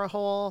urethra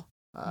hole,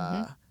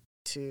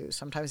 to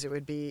sometimes it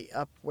would be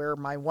up where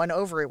my one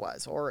ovary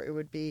was, or it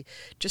would be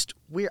just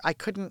weird. I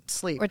couldn't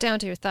sleep. Or down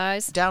to your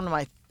thighs. Down to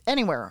my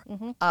anywhere.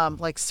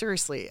 Like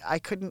seriously, I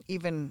couldn't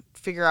even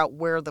figure out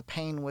where the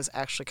pain was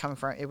actually coming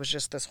from. It was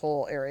just this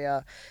whole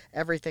area.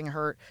 Everything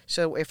hurt.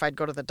 So if I'd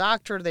go to the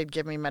doctor, they'd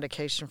give me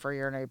medication for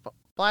urinary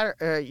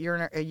bladder,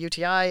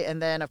 UTI,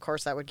 and then of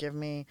course that would give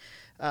me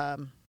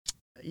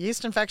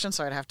yeast infection,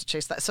 so I'd have to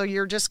chase that. So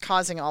you're just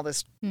causing all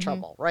this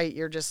trouble, right?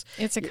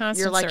 It's a constant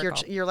you're like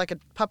circle. you're like a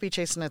puppy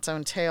chasing its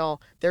own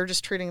tail. They're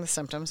just treating the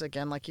symptoms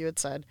again, like you had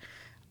said.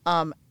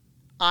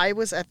 I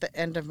was at the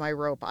end of my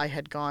rope. I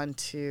had gone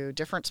to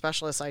different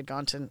specialists. I'd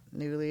gone to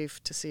New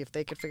Leaf to see if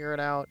they could figure it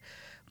out,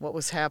 what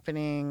was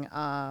happening.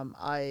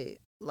 I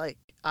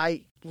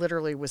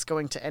literally was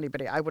going to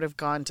anybody. I would have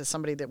gone to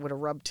somebody that would have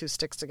rubbed two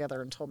sticks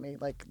together and told me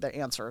like the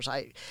answers.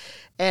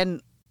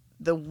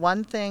 The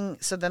one thing,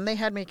 so then they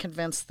had me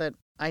convinced that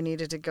I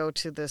needed to go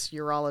to this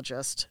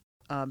urologist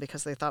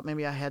because they thought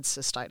maybe I had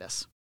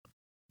cystitis.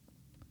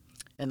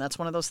 And that's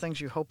one of those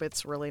things you hope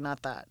it's really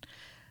not that.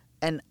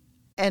 And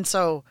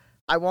so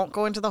I won't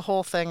go into the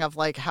whole thing of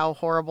like how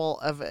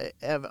horrible of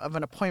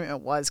an appointment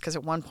it was, because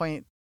at one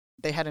point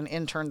they had an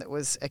intern that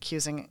was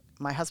accusing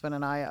my husband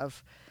and I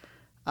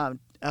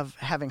of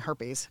having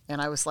herpes.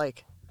 And I was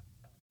like,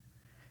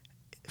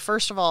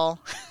 first of all,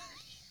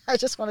 I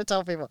just want to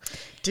tell people,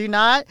 you're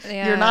not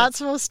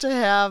supposed to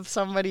have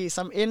some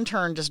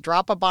intern just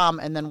drop a bomb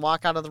and then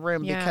walk out of the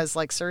room because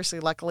like seriously,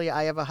 luckily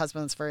I have a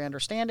husband that's very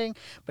understanding.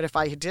 But if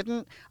I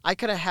didn't, I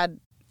could have had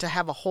to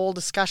have a whole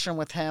discussion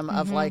with him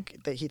of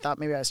like that he thought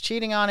maybe I was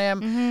cheating on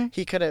him.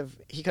 He could have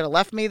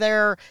left me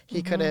there.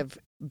 He could have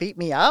beat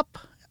me up.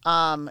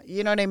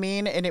 You know what I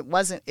mean? And it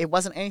wasn't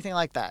anything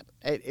like that.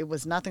 It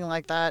was nothing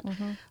like that.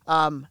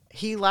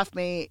 He left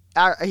me,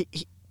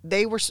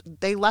 they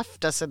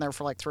left us in there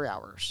for like 3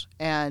 hours.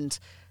 And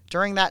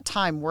during that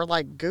time, we're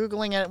like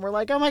Googling it and we're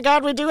like, oh my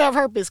God, we do have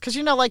herpes. Cause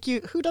like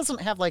who doesn't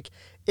have like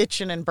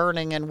itching and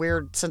burning and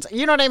weird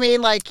you know what I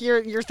mean? Like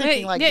you're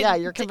thinking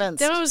you're convinced.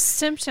 Those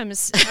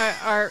symptoms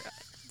are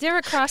they're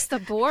across the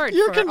board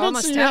You're for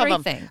almost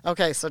everything.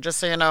 Okay, so just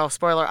so you know,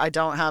 spoiler, I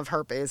don't have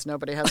herpes.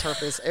 Nobody has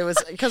herpes. It was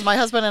because my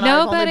husband and I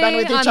have only been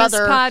with each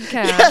other. Nobody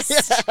on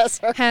this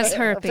podcast has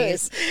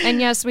herpes.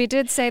 And yes, we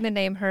did say the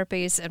name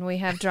herpes, and we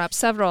have dropped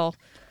several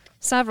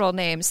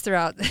names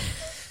throughout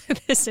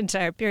this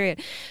entire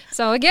period.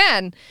 So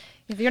again,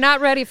 if you're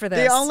not ready for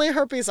this. The only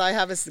herpes I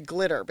have is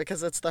glitter,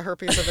 because it's the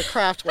herpes of the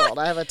craft world.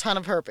 I have a ton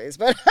of herpes.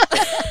 But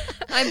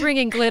I'm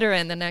bringing glitter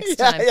in the next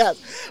time.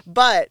 Yes.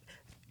 But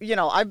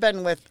I've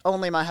been with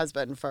only my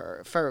husband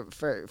for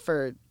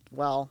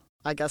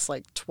I guess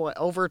like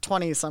over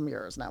 20 some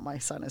years now. My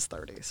son is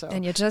 30. So.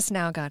 And you just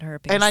now got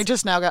herpes. And I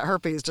just now got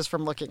herpes just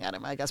from looking at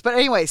him, I guess. But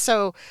anyway,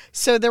 so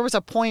there was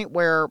a point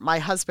where my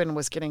husband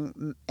was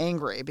getting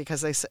angry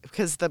because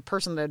the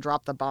person that had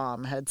dropped the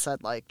bomb had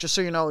said like, just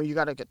so you know, you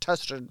got to get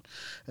tested,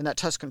 and that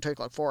test can take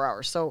like 4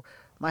 hours. So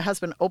my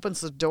husband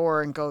opens the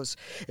door and goes,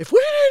 if we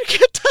need to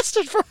get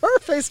tested for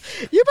herpes,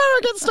 you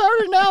better get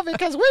started now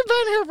because we've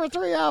been here for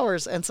 3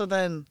 hours. And so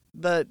then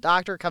the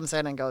doctor comes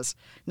in and goes,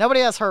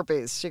 nobody has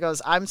herpes. She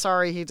goes, I'm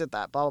sorry he did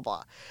that, blah, blah,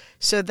 blah.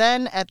 So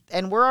then,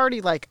 and we're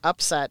already like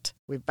upset.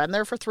 We've been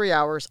there for 3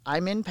 hours.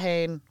 I'm in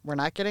pain. We're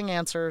not getting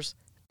answers,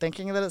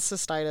 thinking that it's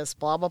cystitis,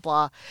 blah, blah,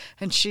 blah.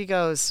 And she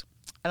goes,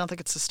 I don't think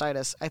it's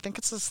cystitis. I think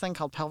it's this thing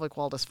called pelvic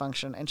wall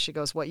dysfunction. And she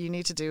goes, what you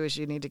need to do is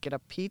you need to get a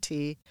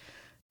PT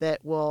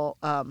that will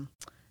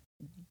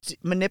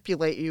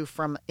manipulate you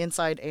from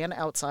inside and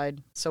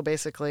outside. So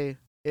basically,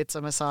 it's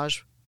a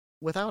massage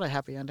without a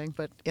happy ending,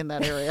 but in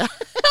that area.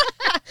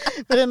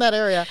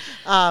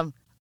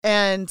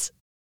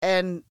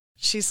 And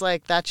she's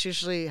like, that's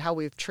usually how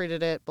we've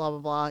treated it, blah, blah,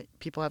 blah.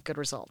 People have good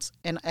results.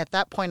 And at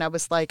that point, I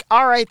was like,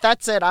 all right,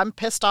 that's it. I'm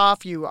pissed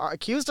off. You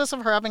accused us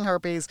of having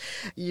herpes.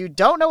 You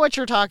don't know what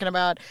you're talking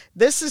about.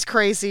 This is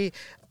crazy.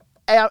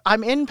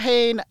 I'm in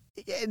pain.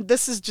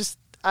 This is just,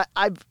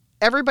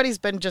 everybody's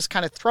been just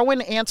kind of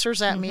throwing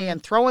answers at me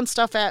and throwing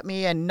stuff at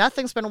me, and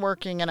nothing's been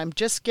working, and I'm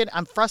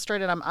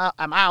frustrated.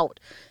 I'm out.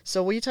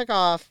 So we took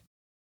off.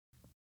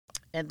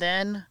 And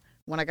then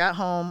when I got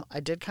home,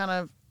 I did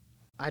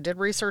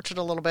research it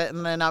a little bit,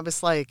 and then I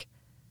was like,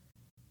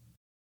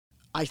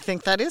 I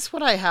think that is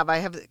what I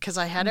have. Because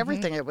I had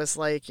everything. It was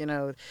like,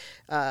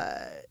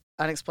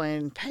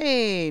 unexplained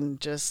pain,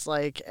 just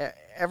like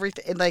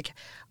everything. Like,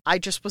 I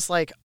just was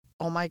like,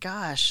 oh my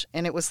gosh.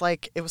 And it was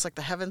like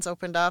the heavens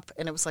opened up,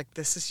 and it was like,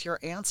 this is your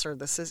answer.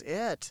 This is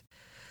it.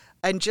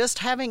 And just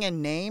having a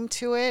name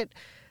to it,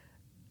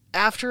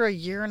 after a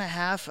year and a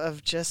half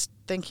of just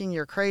thinking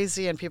you're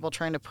crazy and people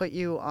trying to put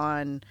you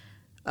on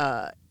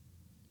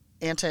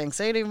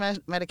anti-anxiety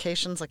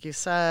medications, like you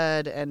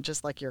said, and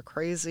just like you're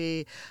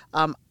crazy.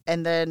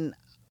 And then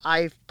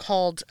I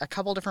called a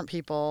couple different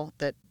people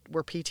that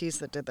were PTs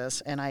that did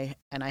this, and I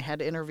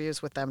had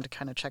interviews with them to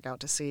kind of check out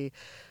to see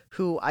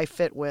who I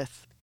fit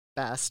with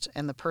best.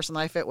 And the person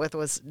that I fit with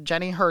was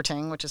Jenny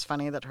Hurting, which is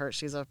funny that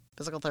she's a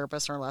physical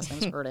therapist and her last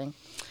name's Hurting.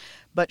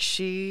 But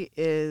she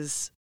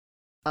is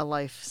a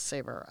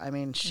lifesaver. I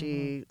mean,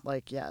 she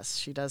yes,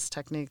 she does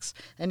techniques,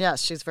 and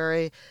yes, she's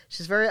very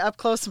up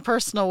close and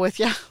personal with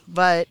you.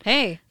 But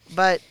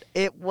but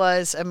it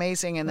was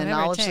amazing, and the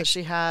knowledge that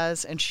she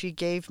has. And she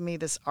gave me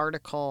this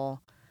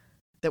article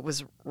that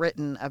was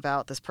written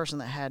about this person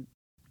that had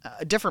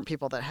different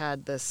people that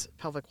had this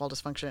pelvic wall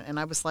dysfunction, and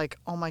I was like,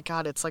 oh my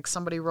God, it's like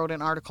somebody wrote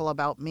an article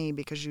about me,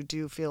 because you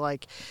do feel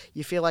like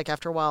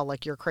after a while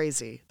like you're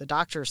crazy. The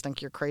doctors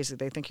think you're crazy.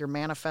 They think you're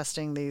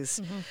manifesting these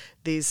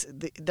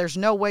there's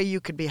no way you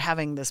could be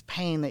having this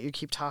pain that you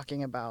keep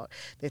talking about.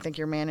 They think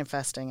you're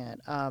manifesting it.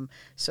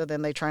 So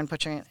then they try and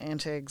put you on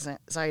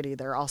anti-anxiety.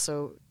 They're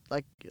also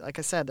like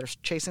I said, they're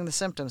chasing the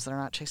symptoms. They're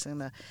not chasing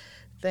the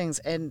things.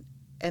 And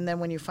then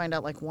when you find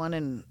out like 1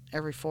 in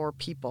every 4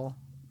 people,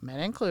 men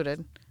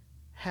included,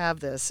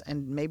 have this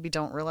and maybe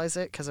don't realize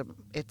it, because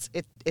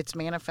it's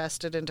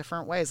manifested in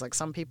different ways. Like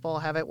some people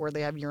have it where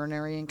they have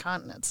urinary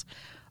incontinence.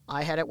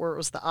 I had it where it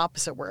was the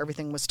opposite, where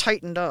everything was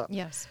tightened up.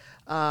 Yes.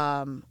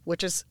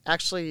 Which is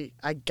actually,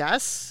 I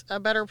guess, a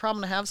better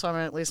problem to have. So I'm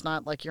at least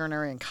not like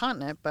urinary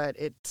incontinent, but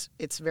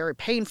it's very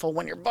painful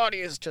when your body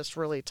is just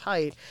really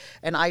tight.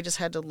 And I just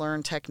had to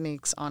learn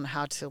techniques on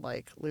how to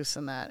like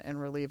loosen that and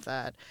relieve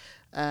that.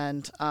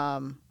 And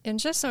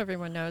just so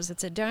everyone knows,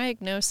 it's a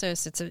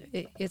diagnosis.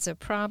 It's a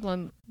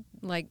problem,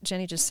 like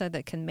Jenny just said,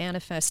 that can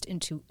manifest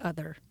into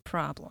other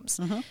problems.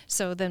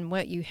 So then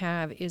what you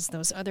have is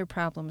those other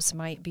problems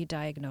might be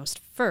diagnosed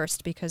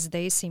first, because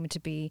they seem to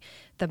be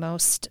the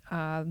most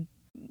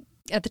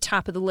at the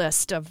top of the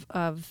list of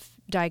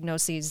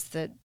diagnoses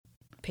that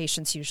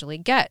patients usually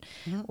get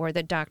or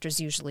that doctors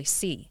usually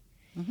see.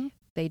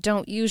 They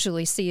don't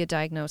usually see a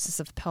diagnosis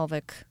of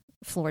pelvic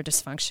floor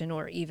dysfunction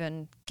or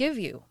even give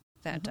you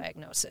that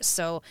diagnosis.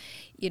 So,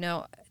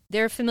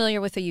 they're familiar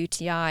with a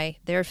UTI,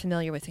 they're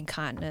familiar with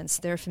incontinence,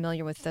 they're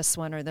familiar with this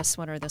one or this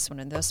one or this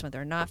one and this one.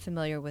 They're not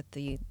familiar with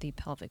the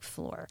pelvic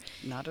floor.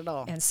 Not at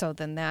all. And so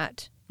then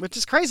that, which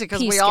is crazy,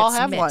 because we all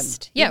have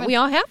missed. one. Yeah, we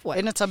all have one.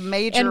 And it's a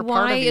major and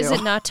part of you. why is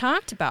it not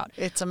talked about?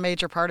 It's a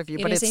major part of you,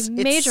 It but is it's a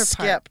major skipped.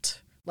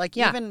 part. Like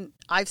even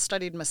I've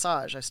studied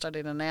massage, I've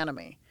studied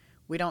anatomy.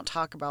 We don't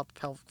talk about the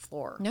pelvic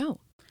floor.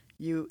 No.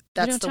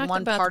 That's the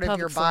one part of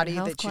your body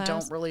that you class.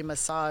 don't really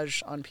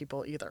massage on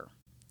people either.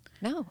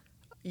 No.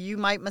 You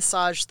might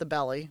massage the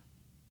belly.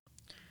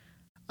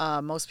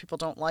 Most people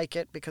don't like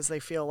it because they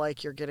feel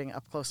like you're getting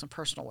up close and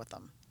personal with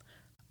them.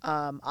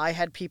 I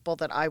had people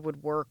that I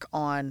would work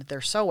on their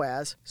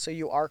psoas, so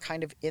you are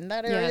kind of in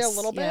that area a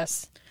little bit.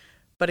 Yes.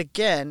 But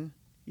again,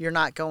 you're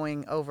not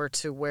going over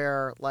to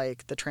where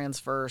like the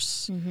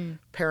transverse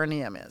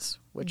perineum is,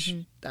 which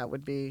that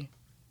would be.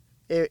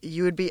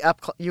 You would be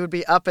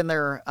up in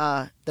their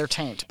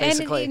taint,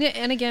 basically.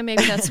 And again,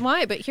 maybe that's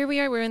why. But here we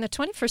are. We're in the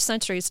 21st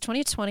century. It's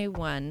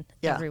 2021,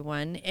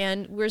 everyone,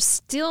 and we're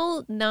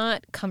still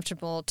not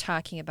comfortable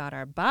talking about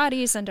our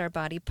bodies and our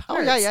body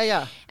parts. Oh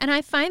yeah. And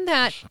I find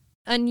that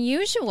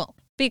unusual,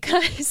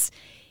 because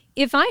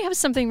if I have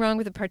something wrong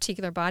with a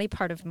particular body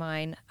part of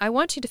mine, I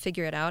want you to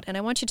figure it out, and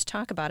I want you to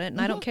talk about it. And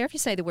I don't care if you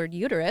say the word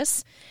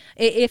uterus.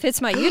 If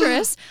it's my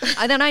uterus,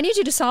 then I need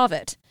you to solve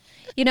it.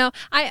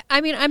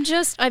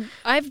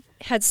 I've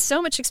had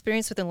so much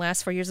experience within the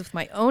last 4 years with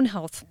my own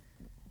health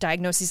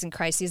diagnoses and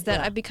crises that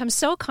I've become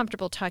so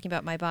comfortable talking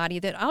about my body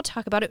that I'll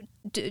talk about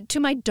it to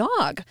my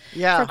dog,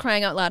 for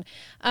crying out loud.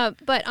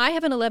 But I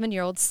have an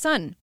 11-year-old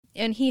son,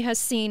 and he has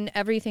seen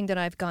everything that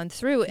I've gone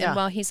through. And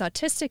while he's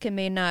autistic and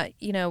may not,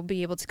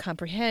 be able to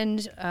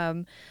comprehend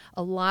a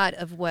lot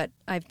of what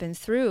I've been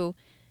through,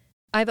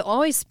 I've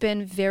always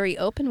been very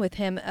open with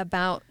him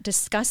about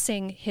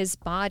discussing his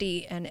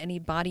body and any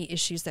body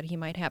issues that he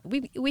might have.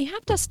 We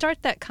have to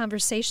start that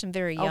conversation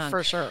very young. Oh,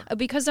 for sure.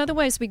 Because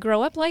otherwise we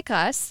grow up like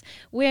us,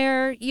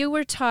 where you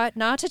were taught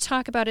not to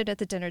talk about it at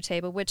the dinner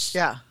table, which,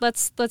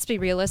 let's be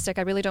realistic,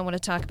 I really don't want to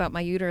talk about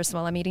my uterus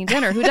while I'm eating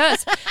dinner. Who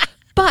does?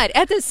 But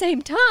at the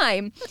same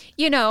time,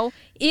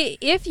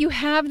 if you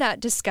have that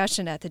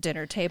discussion at the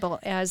dinner table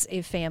as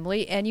a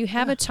family and you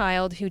have a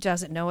child who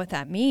doesn't know what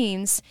that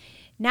means,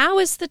 now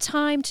is the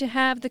time to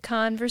have the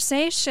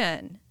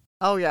conversation.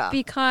 Oh, yeah.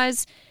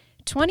 Because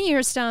 20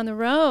 years down the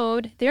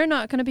road, they're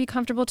not going to be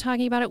comfortable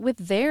talking about it with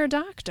their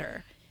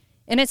doctor.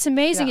 And it's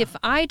amazing Yeah. if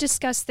I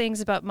discuss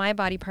things about my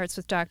body parts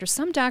with doctors,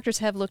 some doctors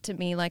have looked at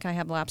me like I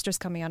have lobsters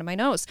coming out of my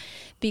nose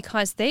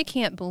because they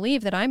can't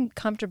believe that I'm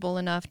comfortable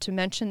enough to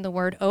mention the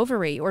word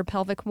ovary or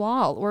pelvic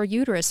wall or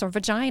uterus or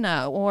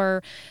vagina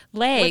or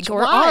leg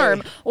or why?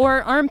 arm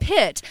or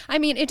armpit. I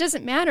mean, it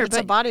doesn't matter. It's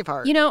but, a body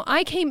part. You know,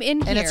 I came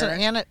in And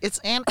here.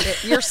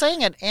 you're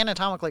saying it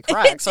anatomically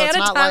correct. It's so it's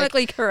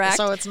anatomically not like, correct.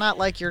 So it's not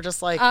like you're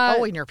just like,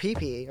 in your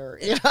pee-pee or,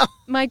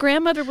 My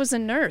grandmother was a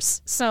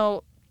nurse,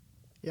 so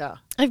Yeah.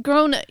 I've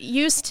grown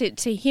used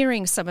to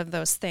hearing some of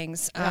those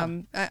things. Yeah.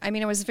 I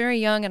mean, I was very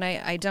young, and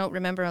I don't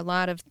remember a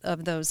lot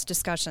of those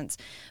discussions.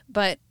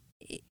 But,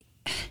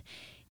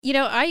 you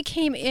know, I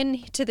came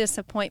into this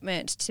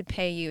appointment to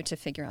pay you to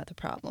figure out the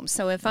problem.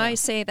 So if I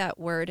say that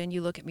word and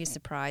you look at me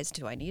surprised,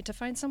 do I need to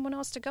find someone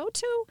else to go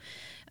to?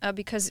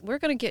 Because we're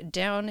going to get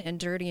down and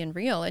dirty and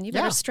real, and you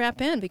better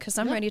strap in because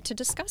I'm ready to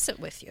discuss it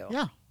with you.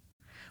 Yeah.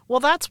 Well,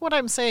 that's what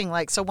I'm saying.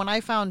 Like, so when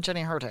I found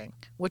Jenny Hurting,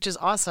 which is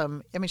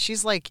awesome, I mean,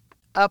 she's like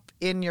up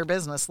in your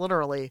business,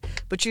 literally,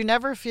 but you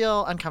never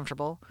feel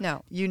uncomfortable.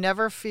 No. You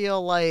never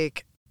feel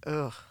like,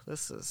 ugh,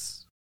 this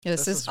is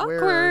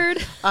awkward.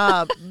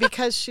 weird.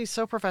 Because she's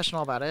so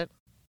professional about it.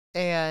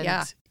 And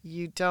Yeah.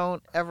 you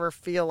don't ever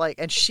feel like,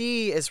 and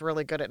she is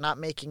really good at not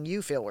making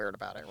you feel weird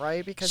about it,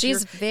 right? Because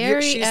She's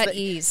very at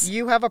ease.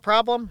 You have a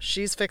problem,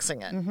 she's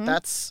fixing it. Mm-hmm.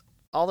 That's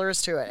all there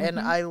is to it. And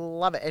I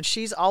love it. And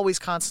she's always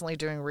constantly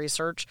doing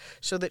research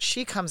so that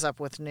she comes up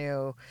with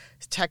new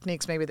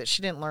techniques maybe that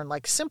she didn't learn,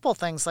 like simple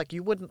things like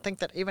you wouldn't think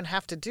that even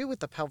have to do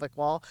with the pelvic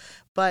wall,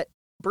 but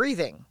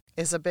breathing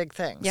is a big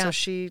thing. Yeah. So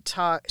she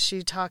talked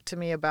to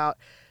me about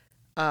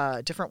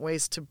different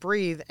ways to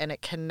breathe, and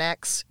it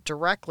connects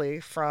directly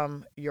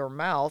from your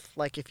mouth.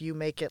 Like if you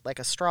make it like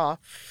a straw,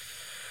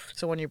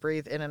 so when you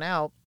breathe in and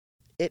out,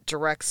 it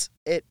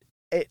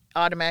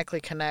automatically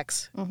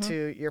connects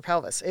to your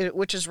pelvis,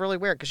 which is really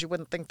weird because you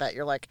wouldn't think that.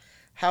 You're like,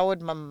 how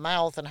would my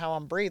mouth and how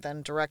I'm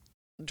breathing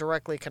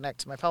directly connect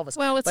to my pelvis?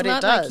 Well, it's but a lot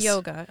it does. like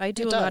yoga. I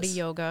do It a lot of does.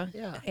 yoga.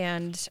 Yeah.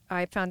 And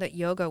I found that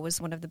yoga was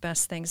one of the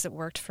best things that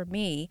worked for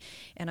me.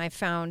 And I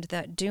found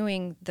that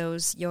doing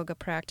those yoga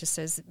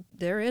practices,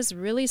 there is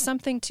really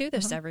something to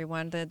this,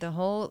 everyone. The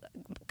whole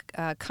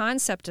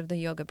concept of the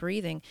yoga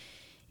breathing,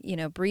 you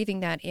know,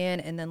 breathing that in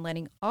and then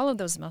letting all of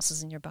those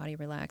muscles in your body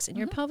relax. And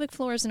your pelvic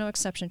floor is no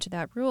exception to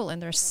that rule.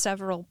 And there's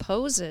several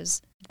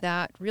poses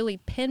that really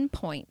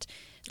pinpoint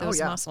those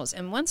muscles.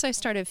 And once I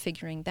started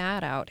figuring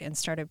that out and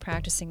started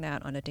practicing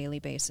that on a daily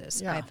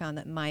basis, I found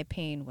that my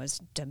pain was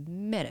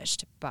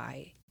diminished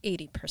by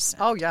 80%.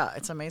 Oh, yeah.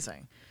 It's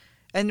amazing.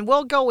 And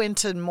we'll go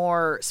into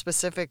more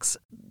specifics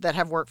that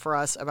have worked for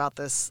us about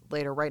this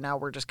later. Right now,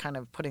 we're just kind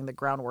of putting the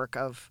groundwork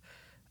of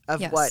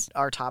Yes. what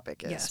our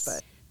topic is. Yes.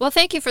 But Well,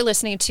 thank you for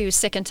listening to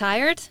Sick and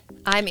Tired.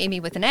 I'm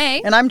Amy with an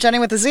A. And I'm Jenny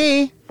with a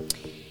Z.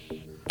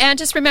 And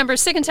just remember,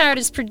 Sick and Tired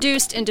is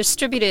produced and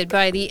distributed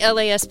by the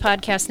LAS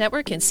Podcast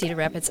Network in Cedar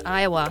Rapids,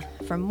 Iowa.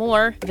 For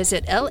more,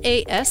 visit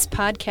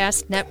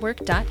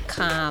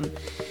laspodcastnetwork.com.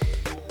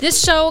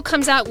 This show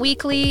comes out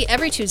weekly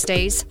every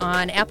Tuesdays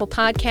on Apple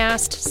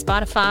Podcast,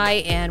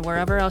 Spotify, and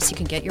wherever else you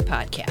can get your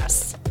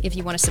podcasts. If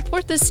you want to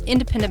support this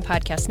independent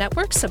podcast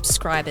network,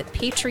 subscribe at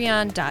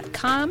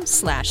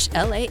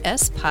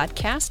patreon.com/LAS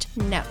Podcast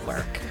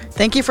Network.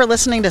 Thank you for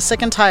listening to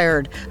Sick and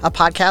Tired, a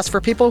podcast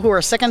for people who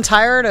are sick and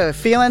tired of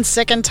feeling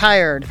sick and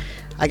tired.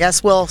 I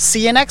guess we'll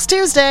see you next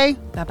Tuesday.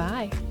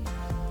 Bye-bye.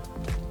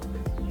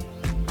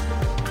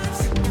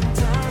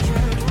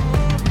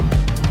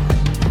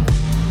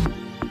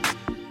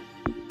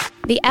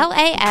 The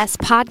LAS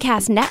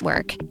Podcast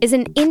Network is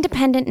an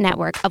independent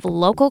network of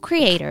local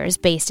creators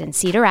based in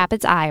Cedar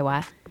Rapids,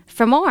 Iowa.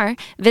 For more,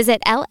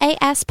 visit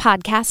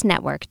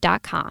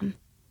laspodcastnetwork.com.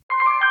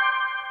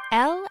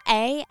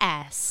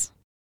 LAS.